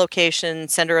mid location,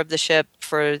 center of the ship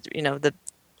for the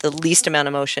least amount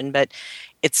of motion, but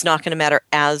it's not going to matter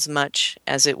as much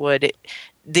as it would.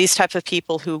 These types of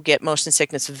people who get motion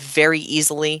sickness very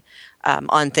easily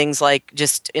on things like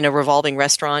just in a revolving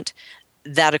restaurant,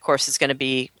 that of course is going to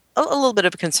be a little bit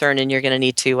of a concern, and you're going to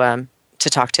need to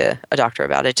talk to a doctor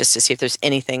about it just to see if there's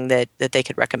anything that they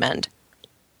could recommend.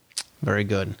 Very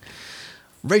good.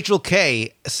 Rachel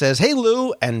K. says, "Hey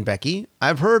Lou and Becky,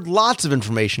 I've heard lots of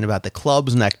information about the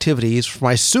clubs and activities for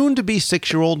my soon-to-be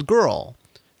 6-year-old girl.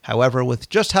 However, with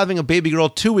just having a baby girl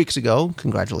 2 weeks ago,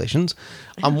 congratulations,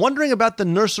 I'm wondering about the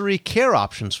nursery care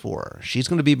options for her. She's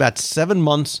going to be about 7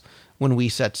 months when we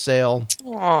set sail."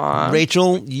 Aww.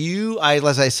 Rachel,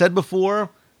 as I said before,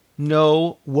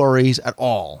 no worries at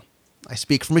all. I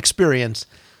speak from experience.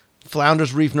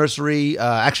 Flounders Reef Nursery,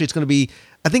 actually it's going to be,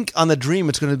 I think on the Dream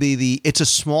it's going to be It's a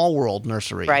Small World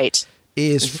Nursery. Right.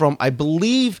 Is from, I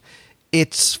believe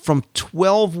it's from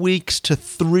 12 weeks to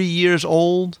 3 years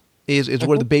old is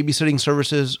where the babysitting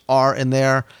services are in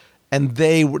there. And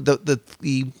they were, the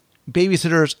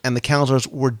babysitters and the counselors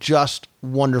were just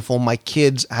wonderful. My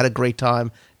kids had a great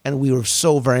time and we were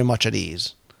so very much at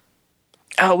ease.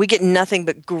 Oh, we get nothing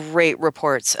but great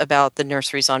reports about the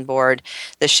nurseries on board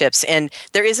the ships. And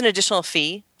there is an additional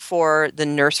fee for the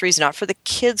nurseries, not for the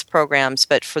kids programs,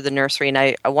 but for the nursery. And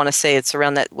I want to say it's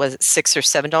around that, was it $6 or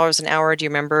 $7 an hour? Do you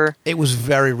remember? It was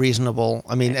very reasonable.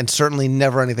 I mean, and certainly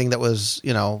never anything that was,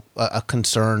 a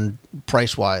concern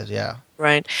price-wise. Yeah.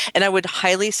 Right. And I would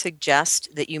highly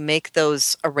suggest that you make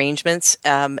those arrangements,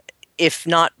 if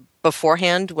not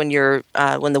beforehand, when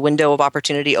when the window of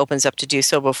opportunity opens up to do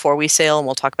so before we sail, and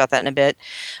we'll talk about that in a bit,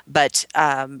 but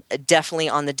definitely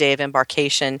on the day of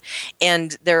embarkation.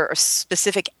 And there are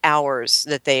specific hours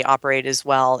that they operate as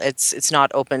well. It's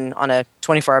not open on a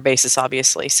 24-hour basis,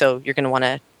 obviously, so you're going to want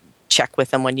to check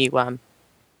with them when you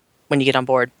get on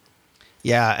board.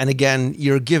 Yeah, and again,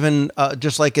 you're given,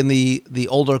 just like in the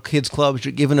older kids clubs,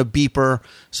 you're given a beeper,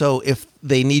 so if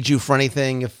they need you for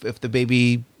anything, if the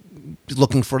baby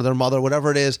looking for their mother,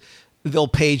 whatever it is, they'll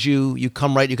page you. You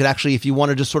come right. You could actually, if you want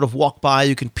to just sort of walk by,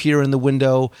 you can peer in the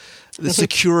window. The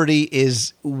security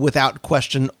is without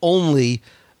question only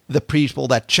the people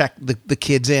that check the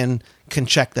kids in can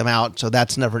check them out. So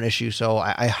that's never an issue. So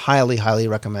I highly, highly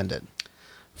recommend it.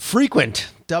 Frequent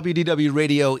WDW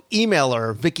radio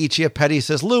emailer Vicky Chiappetti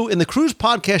says, "Lou, in the cruise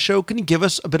podcast show, can you give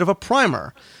us a bit of a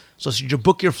primer? So should you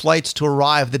book your flights to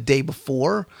arrive the day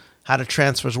before? How do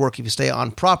transfers work if you stay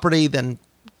on property, then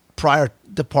prior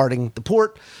departing the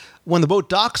port? When the boat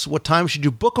docks, what time should you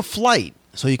book a flight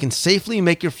so you can safely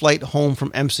make your flight home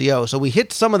from MCO?" So we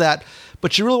hit some of that,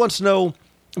 but she really wants to know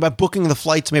about booking the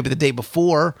flights maybe the day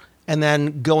before and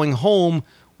then going home.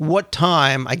 What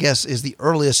time, I guess, is the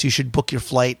earliest you should book your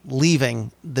flight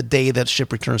leaving the day that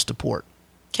ship returns to port?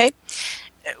 Okay.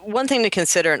 One thing to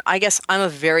consider, and I guess I'm a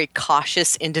very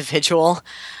cautious individual,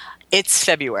 it's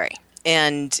February.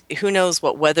 And who knows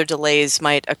what weather delays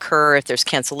might occur if there's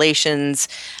cancellations.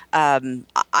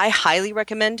 I highly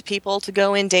recommend people to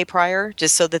go in day prior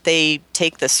just so that they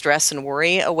take the stress and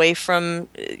worry away from,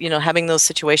 having those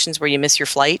situations where you miss your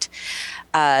flight.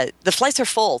 The flights are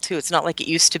full, too. It's not like it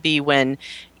used to be when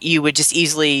you would just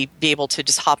easily be able to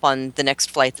just hop on the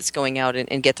next flight that's going out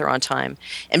and get there on time.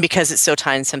 And because it's so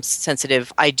time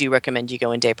sensitive, I do recommend you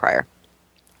go in day prior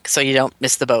so you don't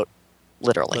miss the boat.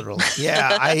 Literally.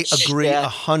 Yeah, I agree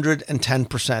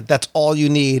 110%. That's all you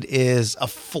need is a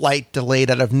flight delayed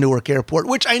out of Newark Airport,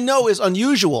 which I know is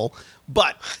unusual,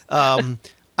 but I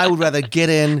would rather get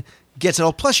in, get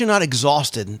settled. Plus, you're not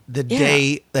exhausted the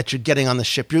day that you're getting on the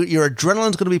ship. Your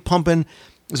adrenaline's going to be pumping.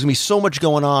 There's going to be so much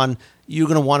going on. You're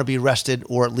going to want to be rested,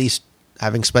 or at least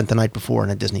having spent the night before in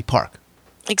a Disney park.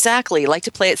 Exactly. Like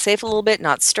to play it safe a little bit,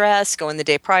 not stress. Go in the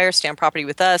day prior, stay on property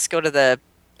with us, go to the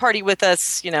party with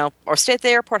us, or stay at the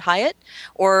airport Hyatt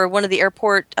or one of the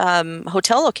airport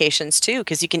hotel locations too,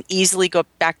 because you can easily go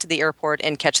back to the airport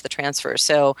and catch the transfer.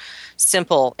 So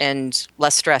simple and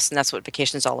less stress, and that's what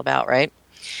vacation is all about, right?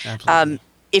 Absolutely.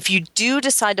 If you do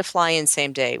decide to fly in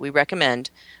same day, we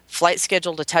recommend flight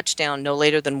scheduled to touchdown no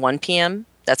later than 1 p.m.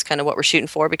 That's kind of what we're shooting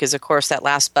for because, of course, that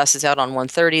last bus is out on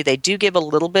 1:30. They do give a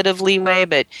little bit of leeway,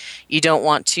 but you don't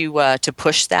want to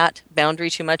push that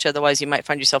boundary too much. Otherwise, you might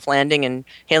find yourself landing and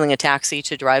hailing a taxi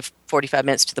to drive 45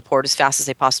 minutes to the port as fast as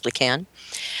they possibly can.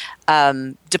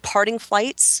 Departing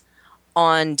flights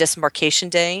on disembarkation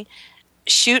day,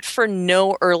 shoot for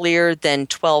no earlier than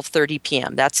 12:30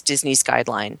 p.m. That's Disney's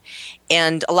guideline.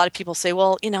 And a lot of people say,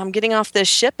 well, I'm getting off this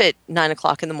ship at 9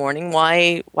 o'clock in the morning.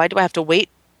 Why do I have to wait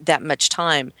that much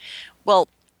time? Well,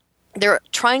 they're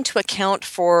trying to account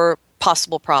for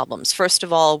possible problems. First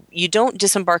of all, you don't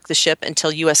disembark the ship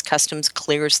until U.S. Customs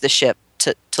clears the ship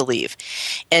to leave.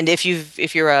 And if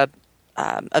you're a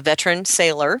veteran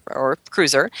sailor or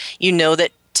cruiser, you know that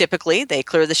typically they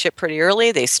clear the ship pretty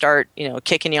early. They start,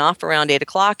 kicking you off around 8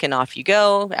 o'clock and off you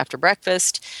go after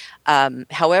breakfast.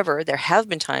 However, there have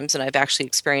been times, and I've actually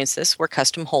experienced this, where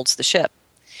custom holds the ship.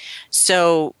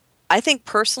 So I think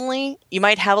personally, you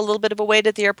might have a little bit of a wait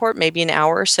at the airport, maybe an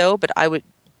hour or so, but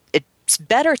it's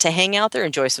better to hang out there,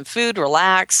 enjoy some food,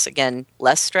 relax, again,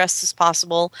 less stress as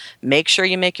possible, make sure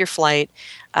you make your flight,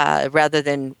 rather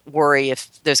than worry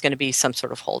if there's going to be some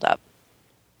sort of holdup.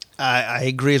 I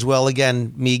agree as well.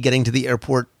 Again, me getting to the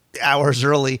airport hours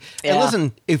early. Yeah. And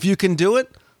listen, if you can do it,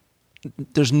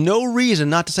 there's no reason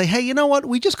not to say, hey, you know what?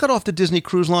 We just got off the Disney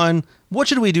Cruise Line. What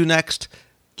should we do next?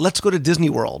 Let's go to Disney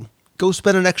World. Go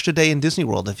spend an extra day in Disney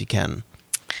World if you can.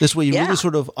 This way you really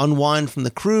sort of unwind from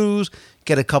the cruise,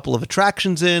 get a couple of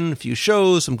attractions in, a few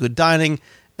shows, some good dining,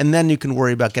 and then you can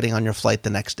worry about getting on your flight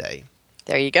the next day.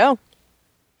 There you go.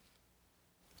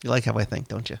 You like how I think,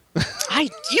 don't you? I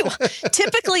do.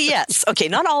 Typically, yes. Okay,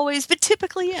 not always, but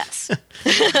typically, yes.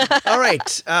 All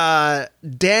right.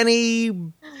 Danny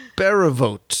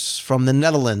Berrevoot from the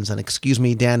Netherlands. And excuse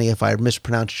me, Danny, if I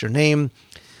mispronounced your name.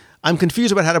 I'm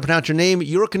confused about how to pronounce your name.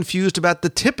 You're confused about the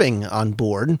tipping on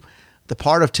board. The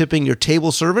part of tipping your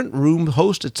table servant, room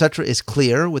host, etc. is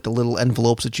clear with the little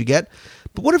envelopes that you get.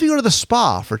 But what if you go to the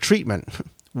spa for treatment?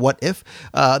 What if?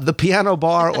 The piano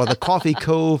bar or the coffee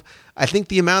cove? I think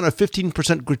the amount of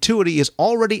 15% gratuity is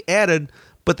already added,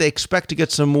 but they expect to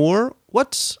get some more.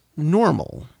 What's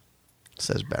normal?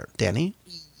 Says Danny.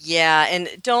 Yeah, and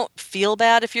don't feel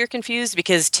bad if you're confused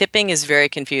because tipping is very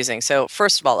confusing. So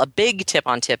first of all, a big tip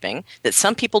on tipping that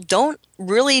some people don't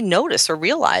really notice or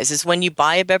realize is when you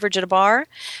buy a beverage at a bar,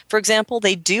 for example,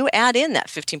 they do add in that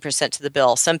 15% to the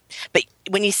bill. But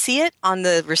when you see it on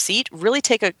the receipt, really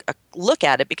take a look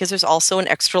at it because there's also an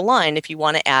extra line if you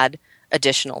want to add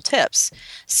additional tips.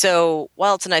 So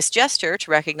while it's a nice gesture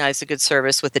to recognize the good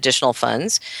service with additional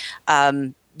funds,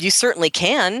 you certainly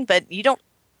can, but you don't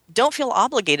feel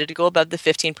obligated to go above the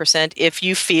 15% if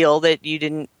you feel that you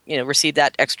didn't, receive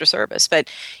that extra service. But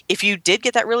if you did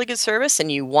get that really good service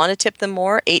and you want to tip them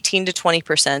more, 18 to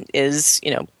 20% is,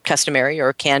 customary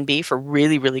or can be for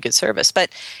really, really good service. But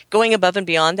going above and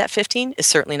beyond that 15 is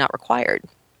certainly not required.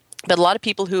 But a lot of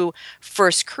people who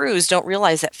first cruise don't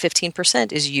realize that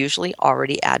 15% is usually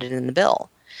already added in the bill.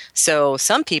 So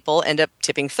some people end up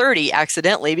tipping 30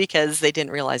 accidentally because they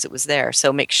didn't realize it was there.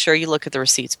 So make sure you look at the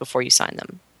receipts before you sign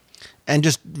them. And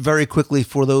just very quickly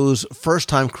for those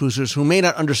first-time cruisers who may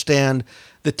not understand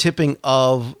the tipping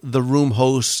of the room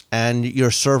host and your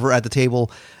server at the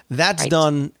table, that's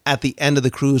done at the end of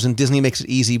the cruise, and Disney makes it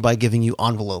easy by giving you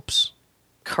envelopes.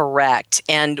 Correct.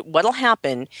 And what'll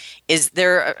happen is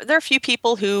there are a few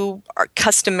people who are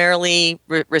customarily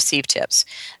receive tips.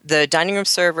 The dining room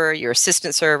server, your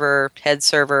assistant server, head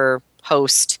server,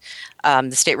 host,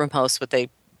 the stateroom host with a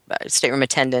stateroom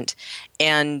attendant,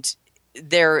 and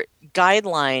their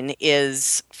guideline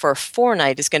is for a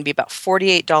 4-night is going to be about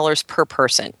 $48 per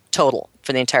person total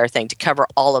for the entire thing to cover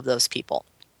all of those people.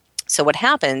 So what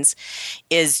happens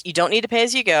is you don't need to pay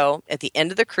as you go. At the end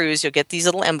of the cruise, you'll get these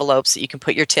little envelopes that you can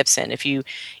put your tips in. If you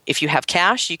have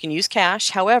cash, you can use cash.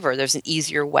 However, there's an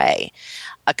easier way.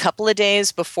 A couple of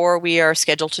days before we are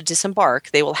scheduled to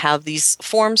disembark, they will have these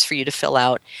forms for you to fill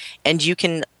out, and you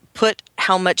can put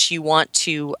how much you want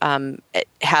to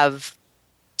have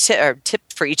tip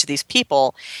for each of these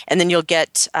people, and then you'll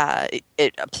get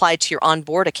it applied to your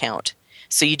onboard account.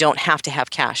 So you don't have to have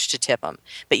cash to tip them.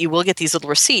 But you will get these little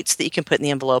receipts that you can put in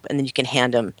the envelope, and then you can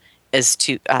hand them as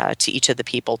to each of the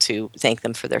people to thank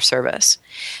them for their service.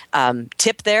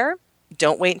 Tip there.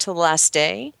 Don't wait until the last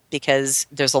day, because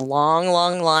there's a long,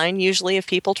 long line usually of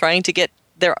people trying to get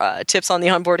their tips on the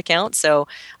onboard account. So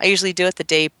I usually do it the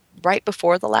day right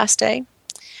before the last day.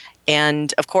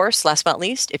 And of course, last but not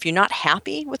least, if you're not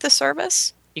happy with the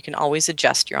service, you can always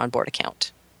adjust your onboard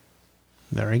account.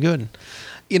 Very good.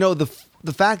 You know, the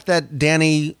fact that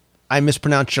Danny, I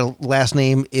mispronounced your last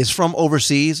name, is from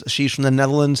overseas, she's from the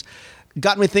Netherlands,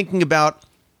 got me thinking about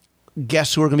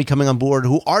guests who are going to be coming on board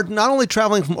who are not only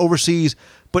traveling from overseas,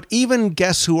 but even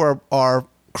guests who are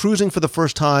cruising for the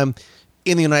first time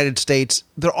in the United States.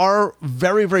 There are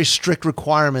very, very strict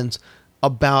requirements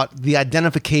about the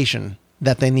identification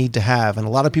that they need to have. And a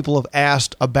lot of people have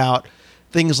asked about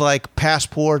things like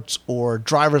passports or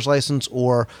driver's license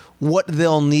or what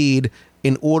they'll need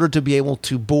in order to be able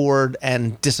to board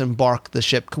and disembark the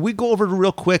ship. Can we go over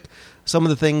real quick some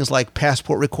of the things like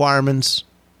passport requirements?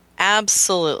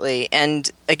 Absolutely.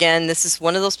 And again, this is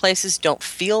one of those places, don't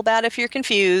feel bad if you're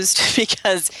confused,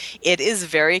 because it is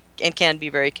very and can be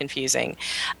very confusing.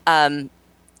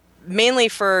 Mainly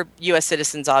for U.S.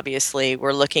 citizens, obviously,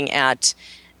 we're looking at,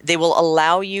 they will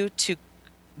allow you to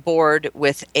board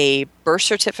with a birth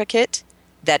certificate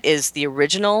that is the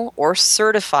original or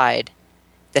certified,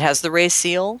 that has the raised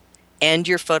seal, and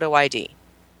your photo ID.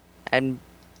 And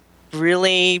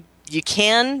really, you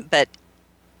can, but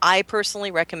I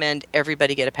personally recommend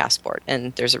everybody get a passport,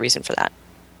 and there's a reason for that.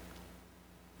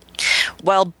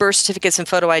 While birth certificates and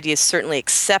photo ID is certainly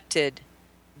accepted,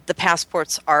 the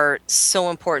passports are so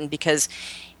important because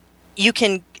you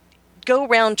can go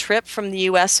round trip from the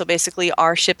U.S. So basically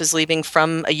our ship is leaving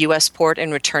from a U.S. port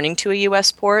and returning to a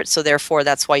U.S. port. So therefore,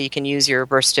 that's why you can use your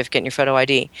birth certificate and your photo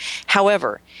ID.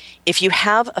 However, if you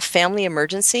have a family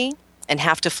emergency and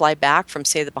have to fly back from,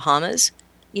 say, the Bahamas,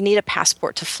 you need a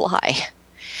passport to fly.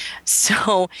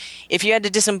 So if you had to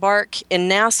disembark in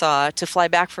Nassau to fly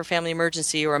back for a family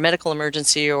emergency or a medical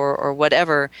emergency or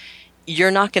whatever,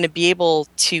 you're not going to be able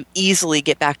to easily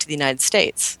get back to the United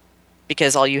States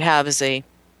because all you have is a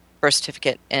birth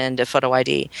certificate and a photo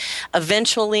ID.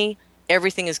 Eventually,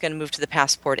 everything is going to move to the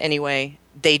passport anyway.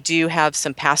 They do have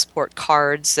some passport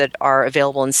cards that are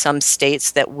available in some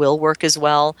states that will work as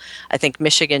well. I think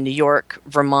Michigan, New York,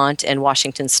 Vermont, and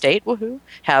Washington State, woohoo,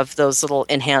 have those little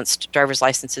enhanced driver's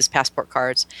licenses, passport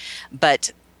cards.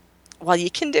 But while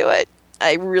you can do it,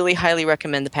 I really highly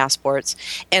recommend the passports.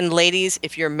 And ladies,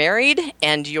 if you're married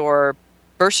and your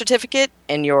birth certificate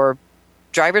and your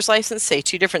driver's license say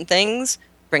two different things,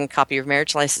 bring a copy of your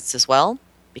marriage license as well,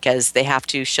 because they have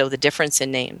to show the difference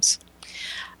in names.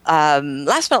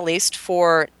 Last but not least,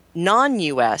 for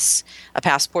non-U.S., a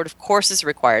passport, of course, is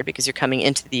required because you're coming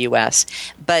into the U.S.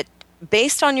 But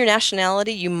based on your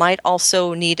nationality, you might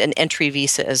also need an entry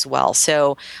visa as well.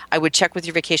 So I would check with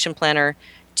your vacation planner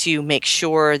to make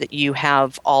sure that you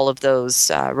have all of those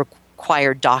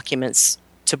required documents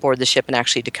to board the ship and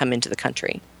actually to come into the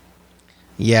country.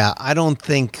 Yeah, I don't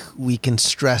think we can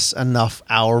stress enough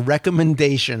our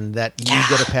recommendation that you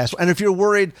get a passport. And if you're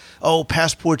worried,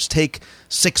 passports take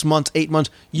 6 months, 8 months,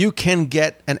 you can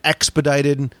get an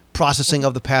expedited processing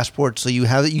of the passport. So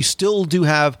you still do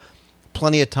have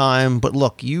plenty of time. But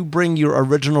look, you bring your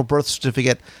original birth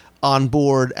certificate on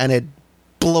board and it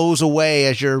blows away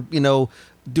as you're,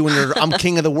 doing your I'm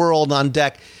king of the world on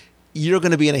deck. You're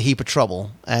going to be in a heap of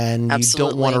trouble. And Absolutely.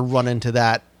 You don't want to run into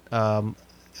that while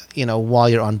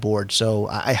you're on board. So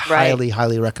I highly,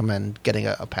 highly recommend getting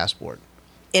a passport.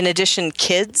 In addition,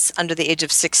 kids under the age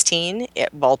of 16,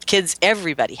 kids,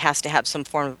 everybody has to have some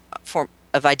form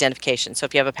of identification. So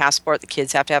if you have a passport, the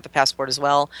kids have to have a passport as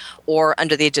well. Or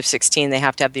under the age of 16, they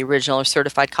have to have the original or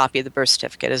certified copy of the birth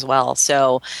certificate as well.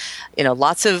 So,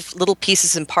 lots of little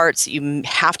pieces and parts that you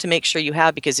have to make sure you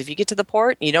have, because if you get to the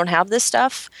port and you don't have this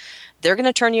stuff, they're going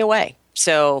to turn you away.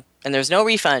 So And there's no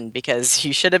refund because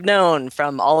you should have known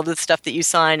from all of the stuff that you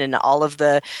sign and all of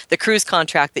the cruise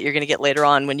contract that you're going to get later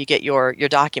on when you get your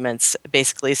documents,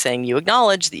 basically saying you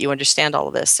acknowledge that you understand all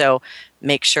of this. So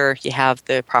make sure you have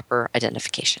the proper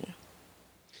identification.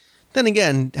 Then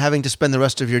again, having to spend the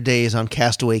rest of your days on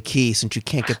Castaway Key since you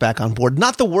can't get back on board,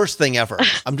 not the worst thing ever.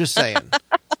 I'm just saying.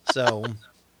 So...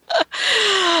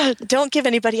 Don't give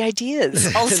anybody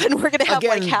ideas. All of a sudden, we're going to have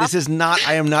Again, this is not.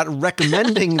 I am not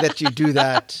recommending that you do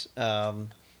that.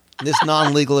 This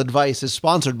non-legal advice is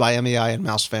sponsored by MEI and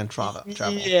Mouse Fan Travel.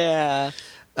 Yeah.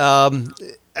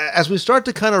 As we start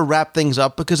to kind of wrap things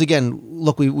up, because again,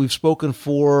 look, we've spoken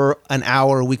for an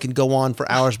hour. We can go on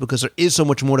for hours because there is so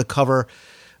much more to cover.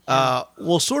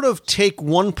 We'll sort of take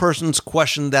one person's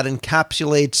question that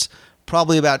encapsulates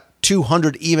probably about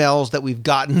 200 emails that we've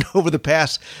gotten over the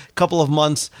past couple of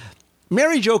months.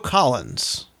 Mary Jo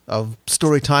Collins of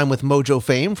Storytime with Mojo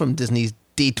fame from Disney's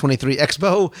D23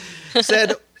 Expo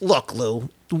said, look, Lou,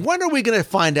 when are we going to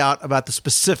find out about the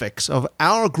specifics of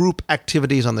our group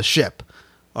activities on the ship?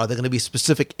 Are there going to be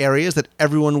specific areas that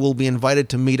everyone will be invited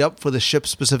to meet up for the ship's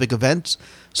specific events,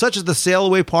 such as the sail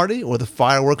away party or the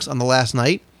fireworks on the last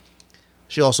night?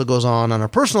 She also goes on a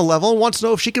personal level and wants to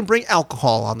know if she can bring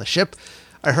alcohol on the ship.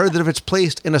 I heard that if it's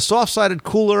placed in a soft-sided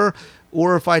cooler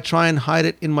or if I try and hide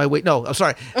it in my weight. No, I'm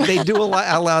sorry. They do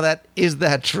allow that. Is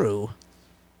that true?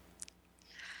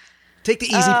 Take the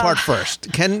easy part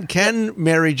first. Can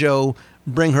Mary Jo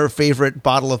bring her favorite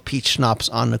bottle of peach schnapps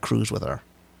on the cruise with her?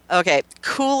 Okay.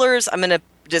 Coolers, I'm going to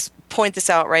just point this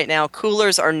out right now.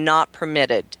 Coolers are not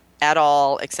permitted at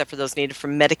all, except for those needed for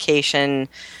medication,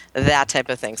 that type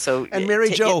of thing. So, and Mary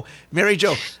Jo,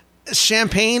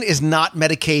 champagne is not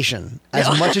medication.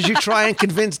 As much as you try and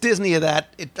convince Disney of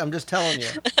that, I'm just telling you.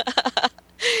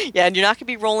 Yeah, and you're not going to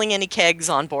be rolling any kegs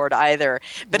on board either.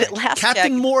 But at last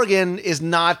Captain check, Morgan is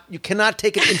not. You cannot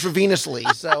take it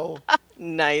intravenously. So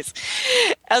nice.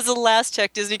 As a last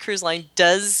check, Disney Cruise Line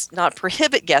does not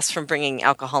prohibit guests from bringing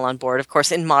alcohol on board, of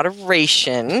course, in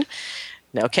moderation.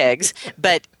 No kegs,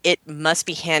 but it must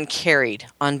be hand carried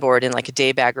on board in like a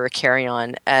day bag or a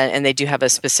carry-on, and they do have a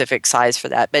specific size for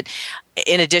that. But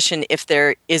in addition, if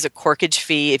there is a corkage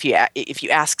fee, if you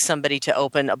ask somebody to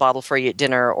open a bottle for you at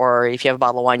dinner, or if you have a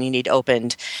bottle of wine you need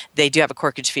opened, they do have a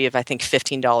corkage fee of I think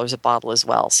 $15 a bottle as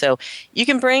well. So you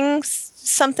can bring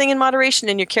something in moderation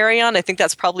in your carry-on. I think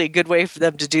that's probably a good way for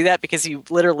them to do that because you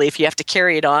literally, if you have to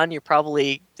carry it on, it's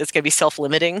going to be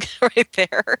self-limiting right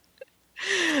there.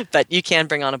 But you can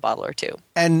bring on a bottle or two.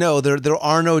 And no, there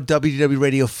are no WDW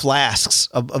radio flasks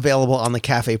available on the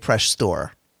Cafe Press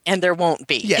store. And there won't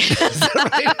be. Yeah.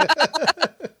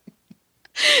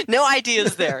 No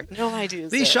ideas there. No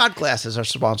ideas These shot glasses are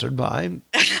sponsored by.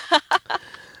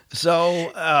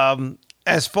 So,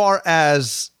 as far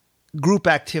as group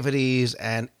activities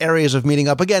and areas of meeting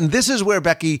up, again, this is where,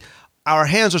 Becky, our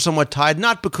hands are somewhat tied,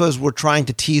 not because we're trying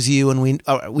to tease you and we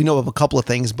know of a couple of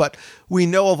things, but we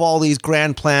know of all these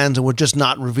grand plans and we're just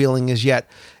not revealing as yet.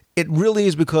 It really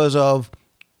is because of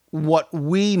what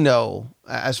we know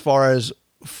as far as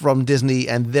from Disney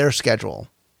and their schedule.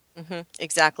 Mm-hmm,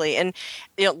 exactly. And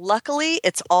luckily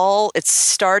it's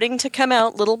starting to come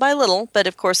out little by little, but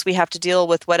of course we have to deal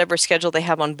with whatever schedule they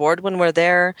have on board when we're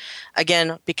there.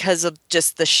 Again, because of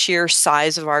just the sheer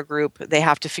size of our group, they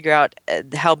have to figure out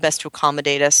how best to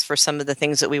accommodate us for some of the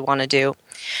things that we want to do.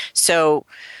 So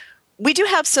we do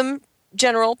have some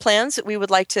general plans that we would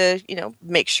like to,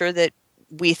 make sure that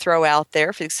we throw out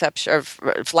there, for the exception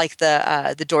of like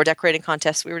the door decorating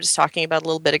contest we were just talking about a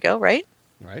little bit ago, right?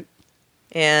 Right.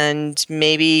 And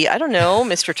maybe, I don't know,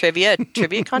 Mr. Trivia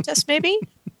contest maybe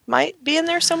might be in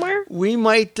there somewhere. We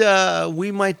might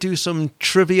do some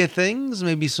trivia things,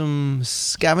 maybe some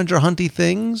scavenger hunty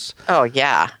things. Oh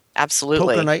yeah,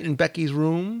 absolutely. Poker night in Becky's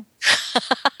room.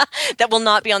 That will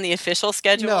not be on the official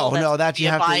schedule. No, that you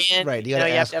have to. Right, you got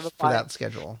to ask have for that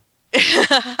schedule.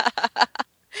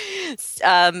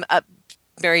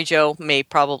 Mary Jo may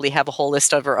probably have a whole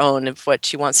list of her own of what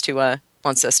she wants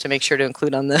us to make sure to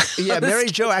include on the. Yeah, Mary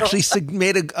Jo actually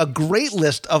made a great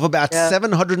list of about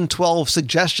 712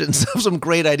 suggestions of some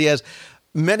great ideas.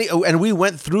 And we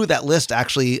went through that list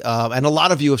actually, and a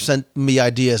lot of you have sent me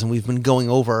ideas, and we've been going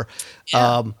over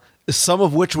some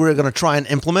of which we're going to try and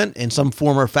implement in some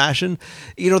form or fashion.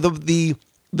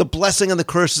 The blessing and the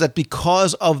curse is that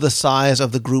because of the size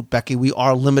of the group, Becky, we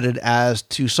are limited as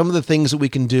to some of the things that we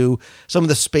can do, some of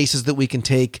the spaces that we can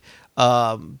take,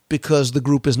 because the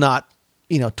group is not,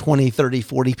 20, 30,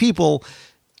 40 people.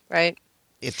 Right.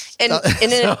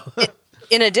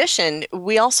 In addition,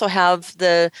 we also have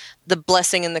the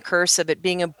blessing and the curse of it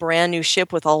being a brand new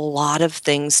ship with a lot of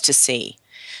things to see.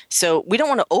 So we don't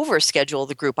want to overschedule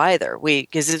the group either.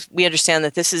 Because we understand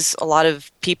that this is a lot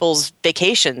of people's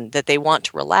vacation that they want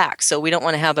to relax. So we don't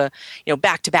want to have a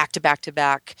back to back to back to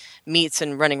back meets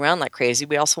and running around like crazy.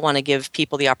 We also want to give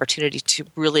people the opportunity to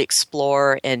really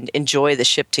explore and enjoy the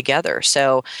ship together.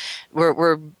 So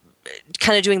we're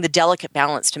kind of doing the delicate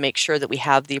balance to make sure that we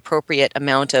have the appropriate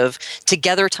amount of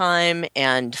together time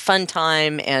and fun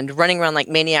time and running around like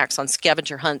maniacs on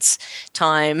scavenger hunts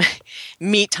time,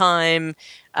 meet time,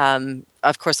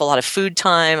 of course, a lot of food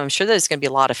time. I'm sure there's going to be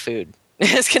a lot of food.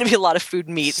 There's going to be a lot of food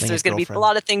meets. There's going to be a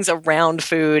lot of things around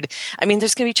food. I mean,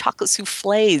 there's going to be chocolate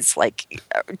souffles, like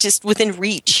just within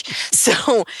reach.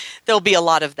 So there'll be a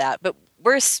lot of that. But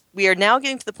we are now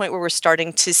getting to the point where we're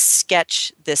starting to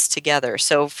sketch this together.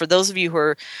 So for those of you who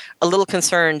are a little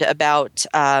concerned about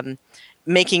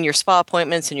making your spa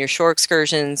appointments and your shore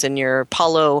excursions and your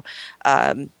Palo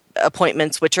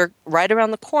appointments, which are right around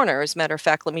the corner, as a matter of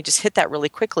fact, let me just hit that really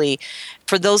quickly.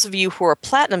 For those of you who are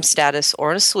platinum status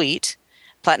or in a suite,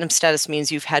 platinum status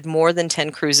means you've had more than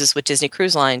 10 cruises with Disney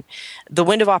Cruise Line. The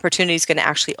window of opportunity is going to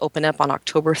actually open up on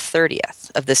October 30th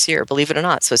of this year, believe it or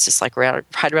not. So it's just like right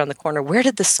around the corner. Where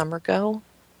did the summer go?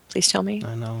 Please tell me.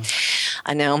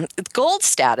 I know. Gold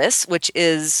status, which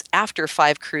is after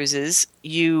 5 cruises,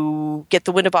 you get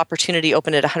the window of opportunity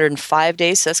open at 105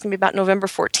 days. So that's going to be about November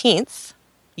 14th.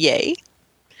 Yay.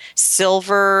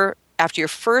 Silver, after your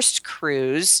first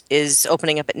cruise, is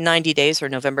opening up at 90 days or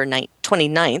November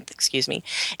 29th, excuse me.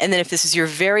 And then if this is your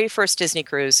very first Disney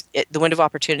cruise, the window of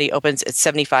opportunity opens at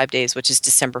 75 days, which is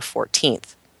December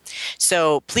 14th.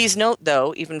 So please note,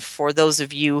 though, even for those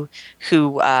of you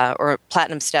who are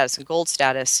platinum status and gold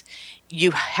status,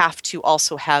 you have to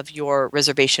also have your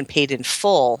reservation paid in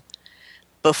full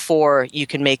before you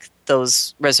can make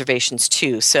those reservations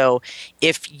too. So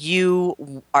if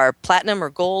you are platinum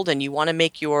or gold and you want to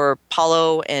make your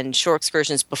Palo and shore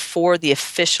excursions before the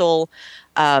official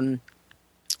final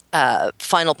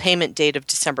payment date of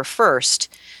December 1st,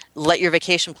 let your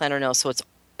vacation planner know. So it's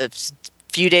a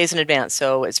few days in advance.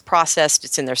 So it's processed,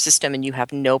 it's in their system, and you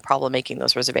have no problem making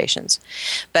those reservations.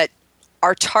 But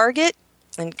our target,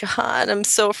 and God, I'm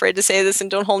so afraid to say this, and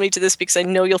don't hold me to this because I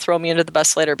know you'll throw me under the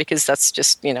bus later because that's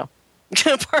just,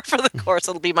 par for the course.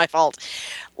 It'll be my fault.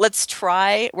 Let's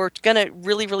try. We're going to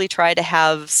really, really try to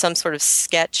have some sort of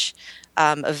sketch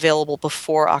available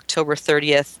before October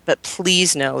 30th. But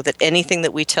please know that anything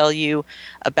that we tell you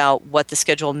about what the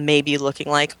schedule may be looking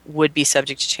like would be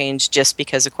subject to change just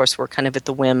because, of course, we're kind of at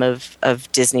the whim of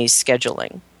Disney's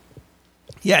scheduling.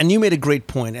 Yeah, and you made a great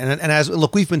point. And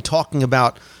look, we've been talking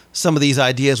about some of these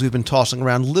ideas we've been tossing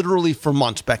around literally for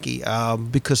months, Becky,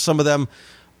 because some of them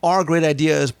are great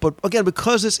ideas. But again,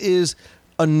 because this is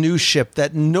a new ship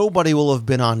that nobody will have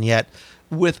been on yet,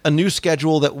 with a new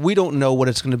schedule that we don't know what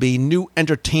it's going to be, new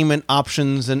entertainment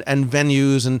options and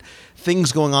venues and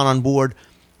things going on board,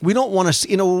 we don't want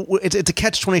to, it's a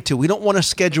catch-22. We don't want to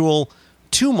schedule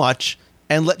too much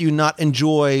and let you not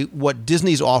enjoy what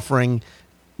Disney's offering.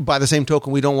 By the same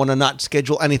token, we don't want to not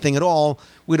schedule anything at all.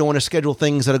 We don't want to schedule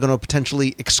things that are going to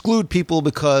potentially exclude people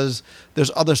because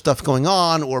there's other stuff going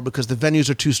on or because the venues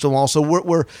are too small. So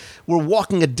we're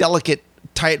walking a delicate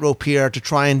tightrope here to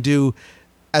try and do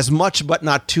as much but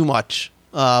not too much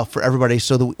for everybody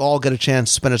so that we all get a chance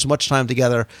to spend as much time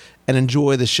together and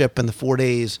enjoy the ship and the 4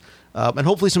 days and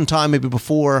hopefully some time maybe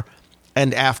before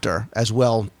and after as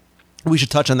well. We should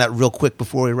touch on that real quick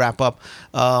before we wrap up.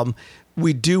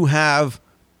 We do have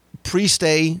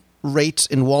pre-stay rates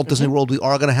in Walt Disney World. We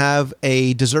are going to have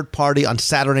a dessert party on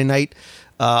Saturday night,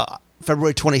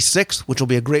 February 26th, which will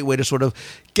be a great way to sort of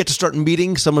get to start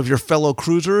meeting some of your fellow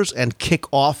cruisers and kick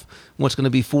off what's going to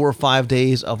be 4 or 5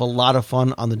 days of a lot of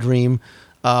fun on the Dream.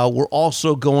 We're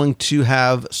also going to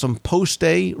have some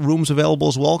post-stay rooms available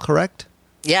as well, correct?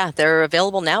 Yeah, they're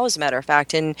available now, as a matter of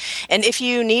fact. And if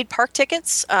you need park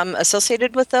tickets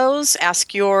associated with those,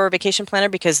 ask your vacation planner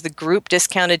because the group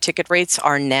discounted ticket rates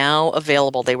are now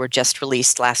available. They were just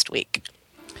released last week.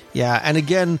 Yeah, and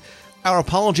again, our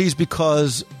apologies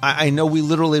because I know we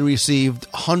literally received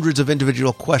hundreds of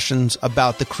individual questions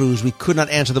about the cruise. We could not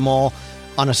answer them all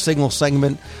on a single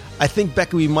segment. I think,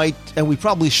 Becky, we might, and we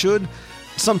probably should,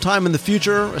 sometime in the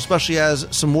future, especially as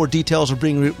some more details are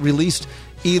being released,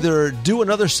 either do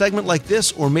another segment like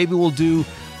this, or maybe we'll do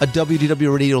a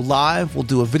WDW Radio Live. We'll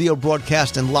do a video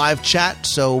broadcast and live chat.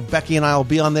 So Becky and I will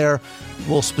be on there.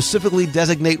 We'll specifically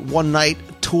designate one night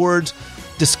towards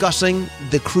discussing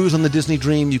the cruise on the Disney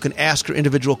Dream. You can ask your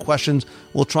individual questions.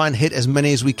 We'll try and hit as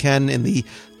many as we can in the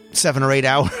 7 or 8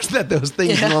 hours that those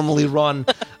things normally run.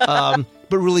 But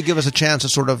really give us a chance to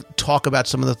sort of talk about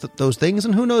some of those things.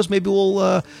 And who knows, maybe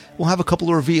we'll have a couple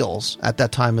of reveals at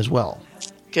that time as well.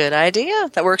 Good idea.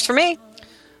 That works for me.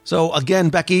 So again,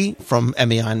 Becky from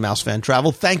MEI and Mouse Fan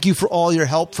Travel, thank you for all your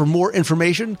help. For more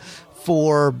information,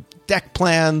 for deck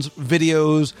plans,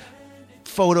 videos,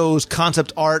 photos,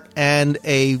 concept art, and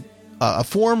a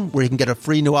form where you can get a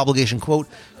free no-obligation quote,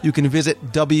 you can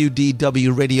visit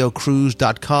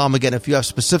WDWRadioCruise.com. Again, if you have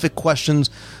specific questions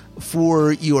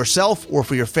for yourself or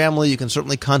for your family, you can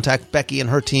certainly contact Becky and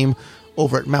her team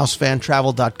over at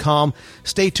mousefantravel.com.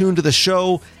 Stay tuned to the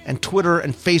show and Twitter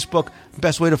and Facebook.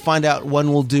 Best way to find out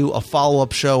when we'll do a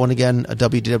follow-up show, and again, a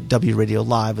WDW Radio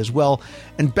Live as well.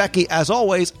 And Becky, as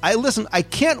always, I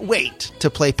can't wait to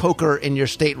play poker in your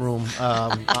stateroom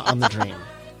on the Dream.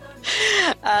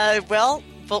 Well,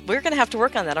 we're going to have to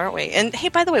work on that, aren't we? And hey,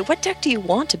 by the way, what deck do you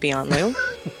want to be on, Lou?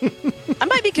 I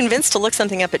might be convinced to look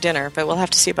something up at dinner, but we'll have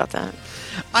to see about that.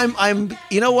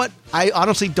 You know what? I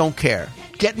honestly don't care.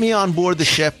 Get me on board the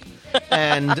ship,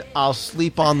 and I'll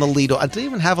sleep on the Lido. I don't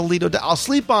even have a Lido. I'll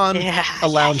sleep on a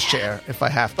lounge chair if I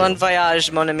have to. Bon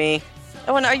voyage, mon ami.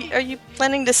 Oh, and are you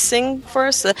planning to sing for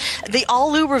us the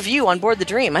All Lou review on board the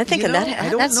Dream? I think I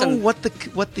don't know what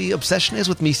the obsession is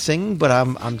with me singing, but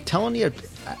I'm telling you,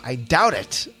 I doubt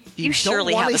it. You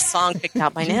surely have a song picked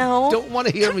out by now. Don't want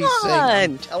to hear me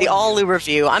sing. The All Lou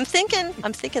review. I'm thinking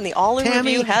the All Lou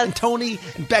review has and Tony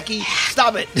and Becky.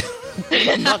 Stop it!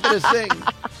 I'm not going to sing.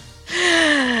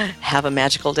 Have a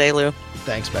magical day, Lou.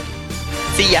 Thanks, Becky.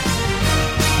 See ya.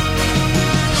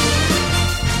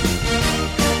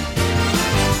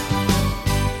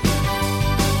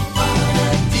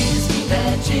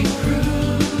 Magic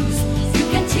cruise, you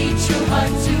can teach your heart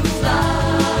to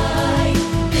fly.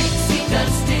 Pixie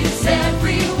dust is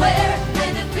everywhere,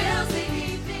 and it fills the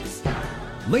evening sky.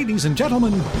 Ladies and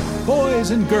gentlemen,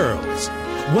 boys and girls,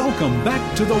 welcome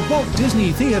back to the Walt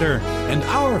Disney Theater and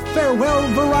our farewell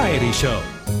variety show.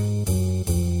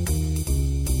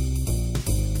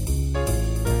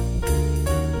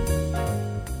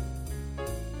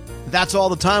 That's all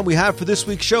the time we have for this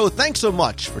week's show. Thanks so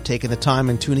much for taking the time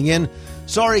and tuning in.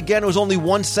 Sorry again, it was only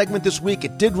one segment this week.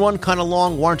 It did run kind of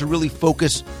long. Wanted to really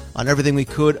focus on everything we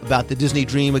could about the Disney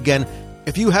Dream. Again,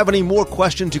 if you have any more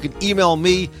questions, you can email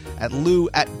me at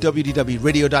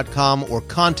lou@wdwradio.com or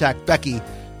contact Becky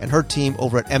and her team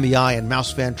over at MEI and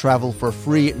Mouse Fan Travel for a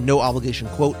free, no-obligation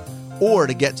quote or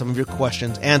to get some of your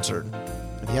questions answered.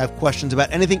 If you have questions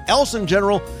about anything else in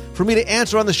general for me to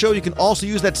answer on the show, you can also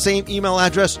use that same email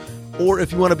address. Or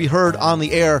if you want to be heard on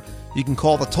the air, you can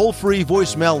call the toll-free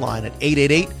voicemail line at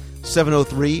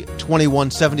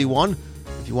 888-703-2171.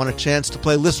 If you want a chance to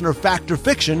play listener fact or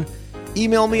fiction,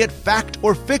 email me at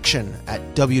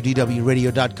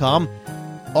factorfiction@wdwradio.com.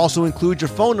 Also include your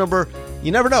phone number.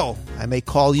 You never know. I may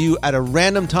call you at a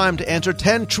random time to answer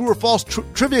 10 true or false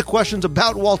trivia questions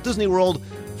about Walt Disney World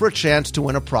for a chance to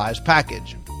win a prize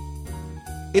package.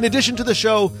 In addition to the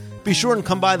show, be sure and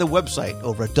come by the website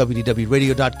over at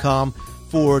WDWRadio.com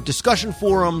for discussion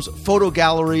forums, photo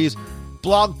galleries,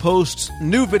 blog posts,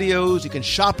 new videos. You can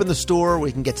shop in the store where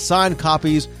you can get signed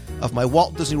copies of my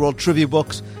Walt Disney World trivia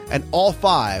books and all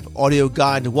 5 audio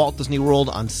guide to Walt Disney World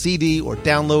on CD or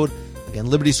download.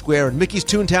 Again, Liberty Square and Mickey's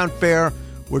Toontown Fair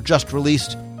were just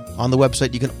released on the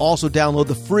website. You can also download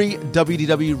the free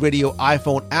WDW Radio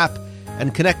iPhone app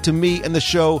and connect to me and the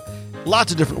show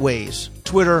lots of different ways.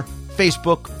 Twitter,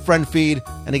 Facebook, friend feed,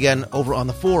 and again, over on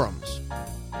the forums.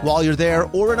 While you're there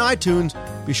or in iTunes,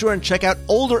 be sure and check out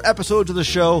older episodes of the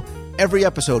show. Every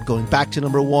episode going back to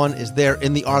number 1 is there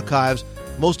in the archives.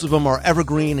 Most of them are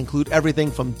evergreen, include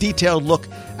everything from detailed look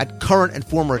at current and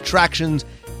former attractions,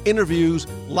 interviews,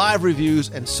 live reviews,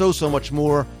 and so much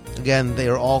more. Again, they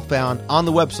are all found on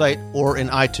the website or in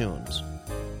iTunes.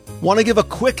 Want to give a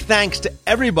quick thanks to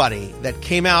everybody that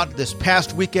came out this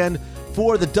past weekend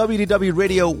for the WDW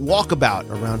Radio Walkabout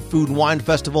around Food and Wine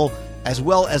Festival, as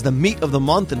well as the Meat of the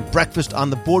Month and Breakfast on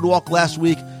the Boardwalk last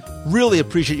week. Really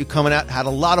appreciate you coming out. Had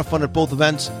a lot of fun at both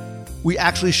events. We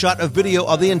actually shot a video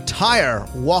of the entire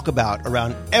walkabout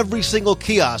around every single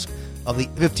kiosk of the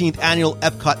 15th Annual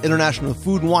Epcot International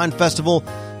Food and Wine Festival.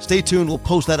 Stay tuned. We'll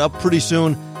post that up pretty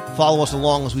soon. Follow us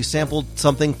along as we sampled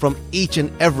something from each and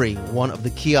every one of the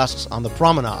kiosks on the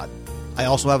promenade. I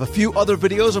also have a few other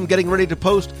videos I'm getting ready to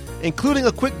post, including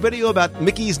a quick video about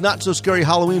Mickey's Not So Scary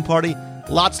Halloween Party.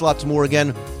 Lots more.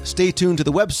 Again, stay tuned to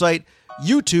the website,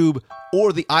 YouTube,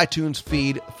 or the iTunes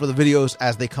feed for the videos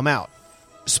as they come out.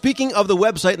 Speaking of the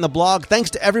website and the blog,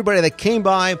 thanks to everybody that came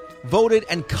by, voted,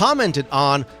 and commented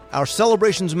on our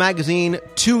Celebrations Magazine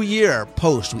 2-year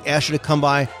post. We asked you to come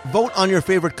by, vote on your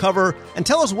favorite cover, and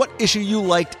tell us what issue you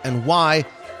liked and why.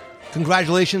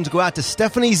 Congratulations go out to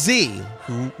Stephanie Z,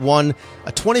 who won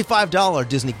a $25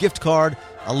 Disney gift card,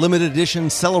 a limited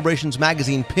edition Celebrations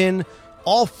Magazine pin,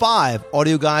 all 5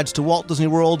 audio guides to Walt Disney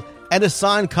World, and a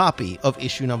signed copy of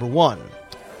issue number 1.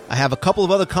 I have a couple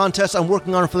of other contests I'm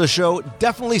working on for the show.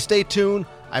 Definitely stay tuned.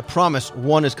 I promise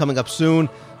one is coming up soon.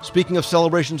 Speaking of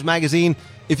Celebrations Magazine,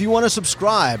 if you want to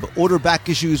subscribe, order back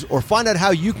issues, or find out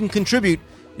how you can contribute,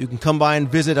 you can come by and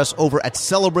visit us over at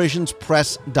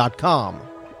celebrationspress.com.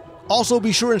 Also,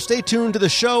 be sure and stay tuned to the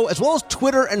show, as well as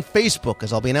Twitter and Facebook,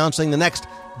 as I'll be announcing the next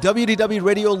WDW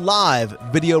Radio Live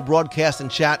video broadcast and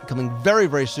chat coming very,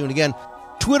 very soon. Again,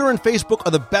 Twitter and Facebook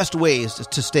are the best ways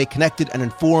to stay connected and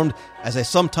informed, as I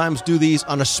sometimes do these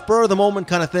on a spur-of-the-moment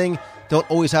kind of thing. Don't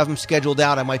always have them scheduled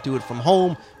out. I might do it from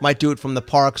home, might do it from the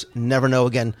parks, never know.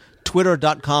 Again,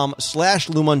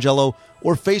 twitter.com/Lou Mongello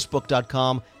or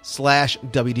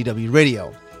facebook.com/WDW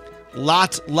Radio.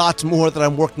 Lots more that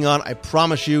I'm working on. I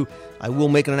promise you I will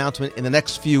make an announcement in the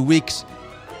next few weeks.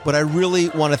 But I really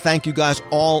want to thank you guys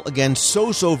all again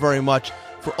so very much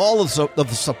for all of the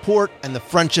support and the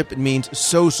friendship. It means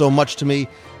so much to me.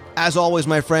 As always,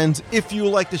 my friends, if you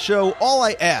like the show, all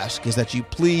I ask is that you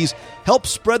please help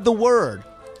spread the word.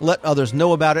 Let others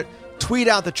know about it. Tweet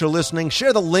out that you're listening.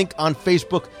 Share the link on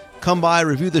Facebook. Come by,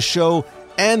 review the show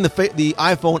and the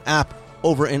iPhone app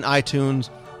over in iTunes.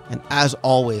 And as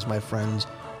always, my friends,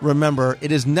 remember,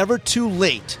 it is never too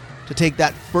late to take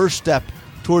that first step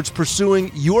towards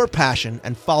pursuing your passion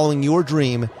and following your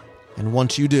dream. And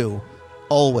once you do,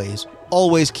 always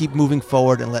keep moving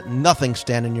forward and let nothing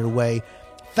stand in your way.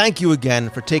 Thank you again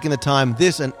for taking the time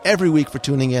this and every week for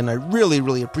tuning in. I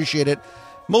really appreciate it.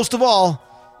 Most of all,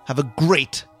 have a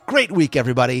great week,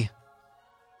 everybody.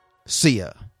 See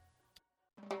ya.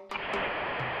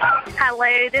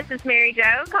 Hello, this is Mary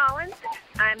Jo Collins.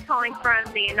 I'm calling from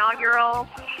the inaugural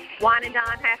Wine and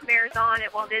Dine Half Marathon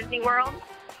at Walt Disney World.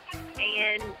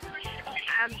 And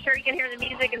I'm sure you can hear the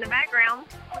music in the background.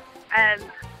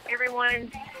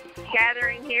 Everyone's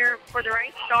gathering here for the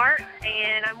race start,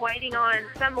 and I'm waiting on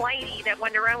some lady that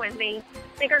wanted to run with me. I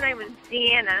think her name was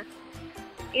Deanna.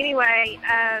 Anyway,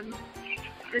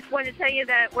 just wanted to tell you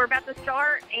that we're about to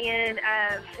start, and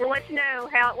we'll let you know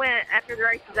how it went after the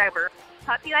race is over.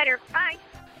 Talk to you later. Bye.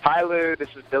 Hi, Lou.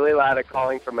 This is Billy Latta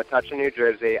calling from Metuchen, New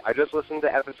Jersey. I just listened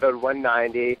to episode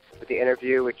 190 with the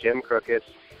interview with Jim Crookus,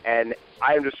 and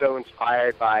I am just so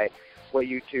inspired by what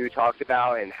you two talked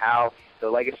about and how the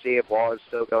legacy of Walt is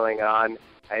still going on.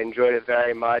 I enjoyed it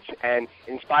very much, and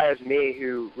inspires me,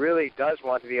 who really does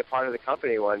want to be a part of the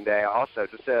company one day also,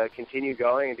 just to continue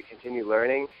going and to continue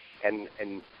learning and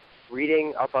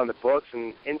reading up on the books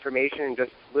and information and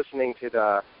just listening to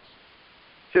the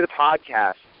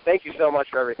podcast. Thank you so much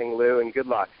for everything, Lou, and good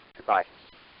luck. Goodbye.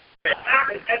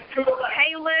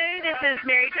 Hey, Lou. This is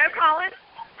Mary Jo Collins.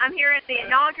 I'm here at the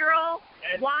inaugural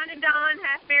Wine and Dine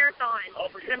Half Marathon.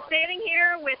 I'm standing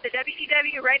here with the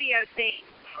WDW radio team.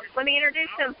 Let me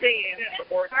introduce them to you.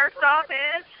 First off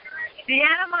is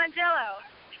Deanna Mongello,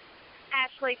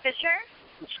 Ashley Fisher,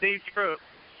 Steve Troop.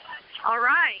 All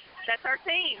right, that's our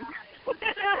team. Let's go.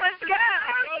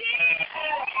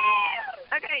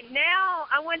 Okay, now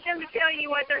I want them to tell you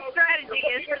what their strategy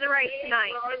is for the race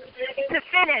tonight. to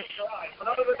finish.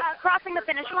 Crossing the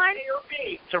finish line.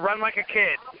 To run like a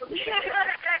kid. So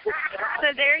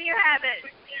there you have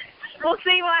it. We'll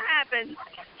see what happens.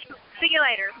 See you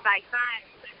later. Bye.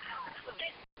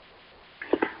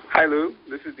 Hi, Lou.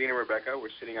 This is Dean and Rebecca. We're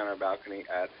sitting on our balcony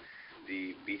at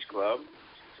the Beach Club.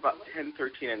 It's about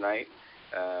 10:13 at night.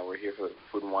 We're here for the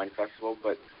Food and Wine Festival,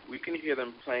 but we can hear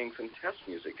them playing some test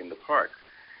music in the park.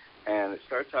 And it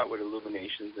starts out with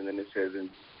illuminations, and then it says,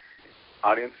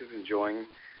 audiences enjoying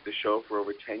the show for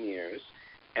over 10 years.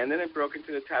 And then it broke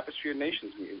into the Tapestry of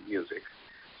Nations music.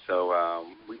 So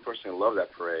we personally love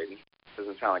that parade. It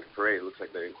doesn't sound like a parade. It looks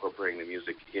like they're incorporating the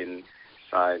music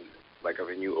inside like of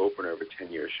a new opener of a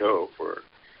 10-year show for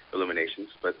illuminations.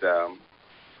 But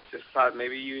just thought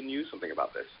maybe you knew something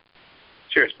about this.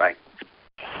 Cheers. Bye.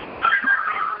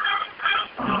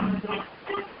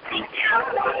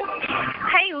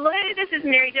 Hey, Lou, this is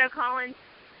Mary Jo Collins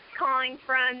calling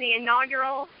from the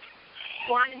inaugural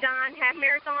Wine and Dine Half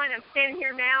Marathon. I'm standing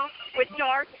here now with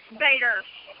Darth Vader.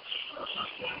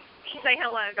 Say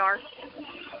hello, Darth.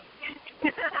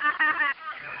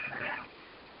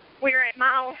 We're at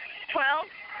mile 12,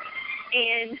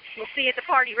 and we'll see you at the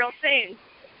party real soon.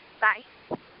 Bye.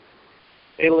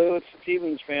 Hey, Lou, it's the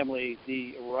Stevens family,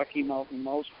 the Rocky Mountain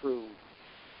Mouse crew.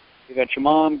 You got your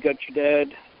mom, got your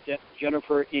dad,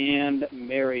 Jennifer, and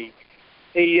Mary.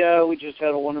 Hey, we just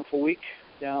had a wonderful week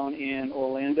down in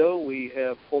Orlando. We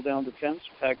have pulled down the tents,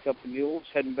 packed up the mules,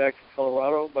 heading back to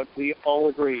Colorado, but we all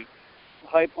agree. The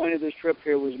high point of this trip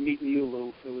here was meeting you,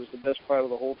 Lou. It was the best part of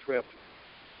the whole trip.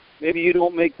 Maybe you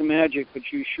don't make the magic, but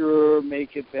you sure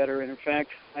make it better. And in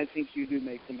fact, I think you do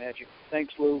make the magic.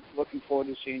 Thanks, Lou. Looking forward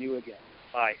to seeing you again.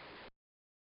 Bye.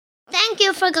 Thank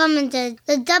you for coming to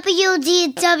the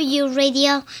WDW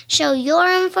radio show,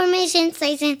 your information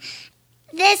station.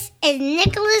 This is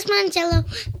Nicholas Mangello.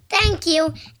 Thank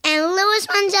you. And Louis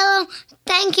Mangello,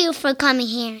 thank you for coming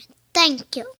here.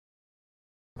 Thank you.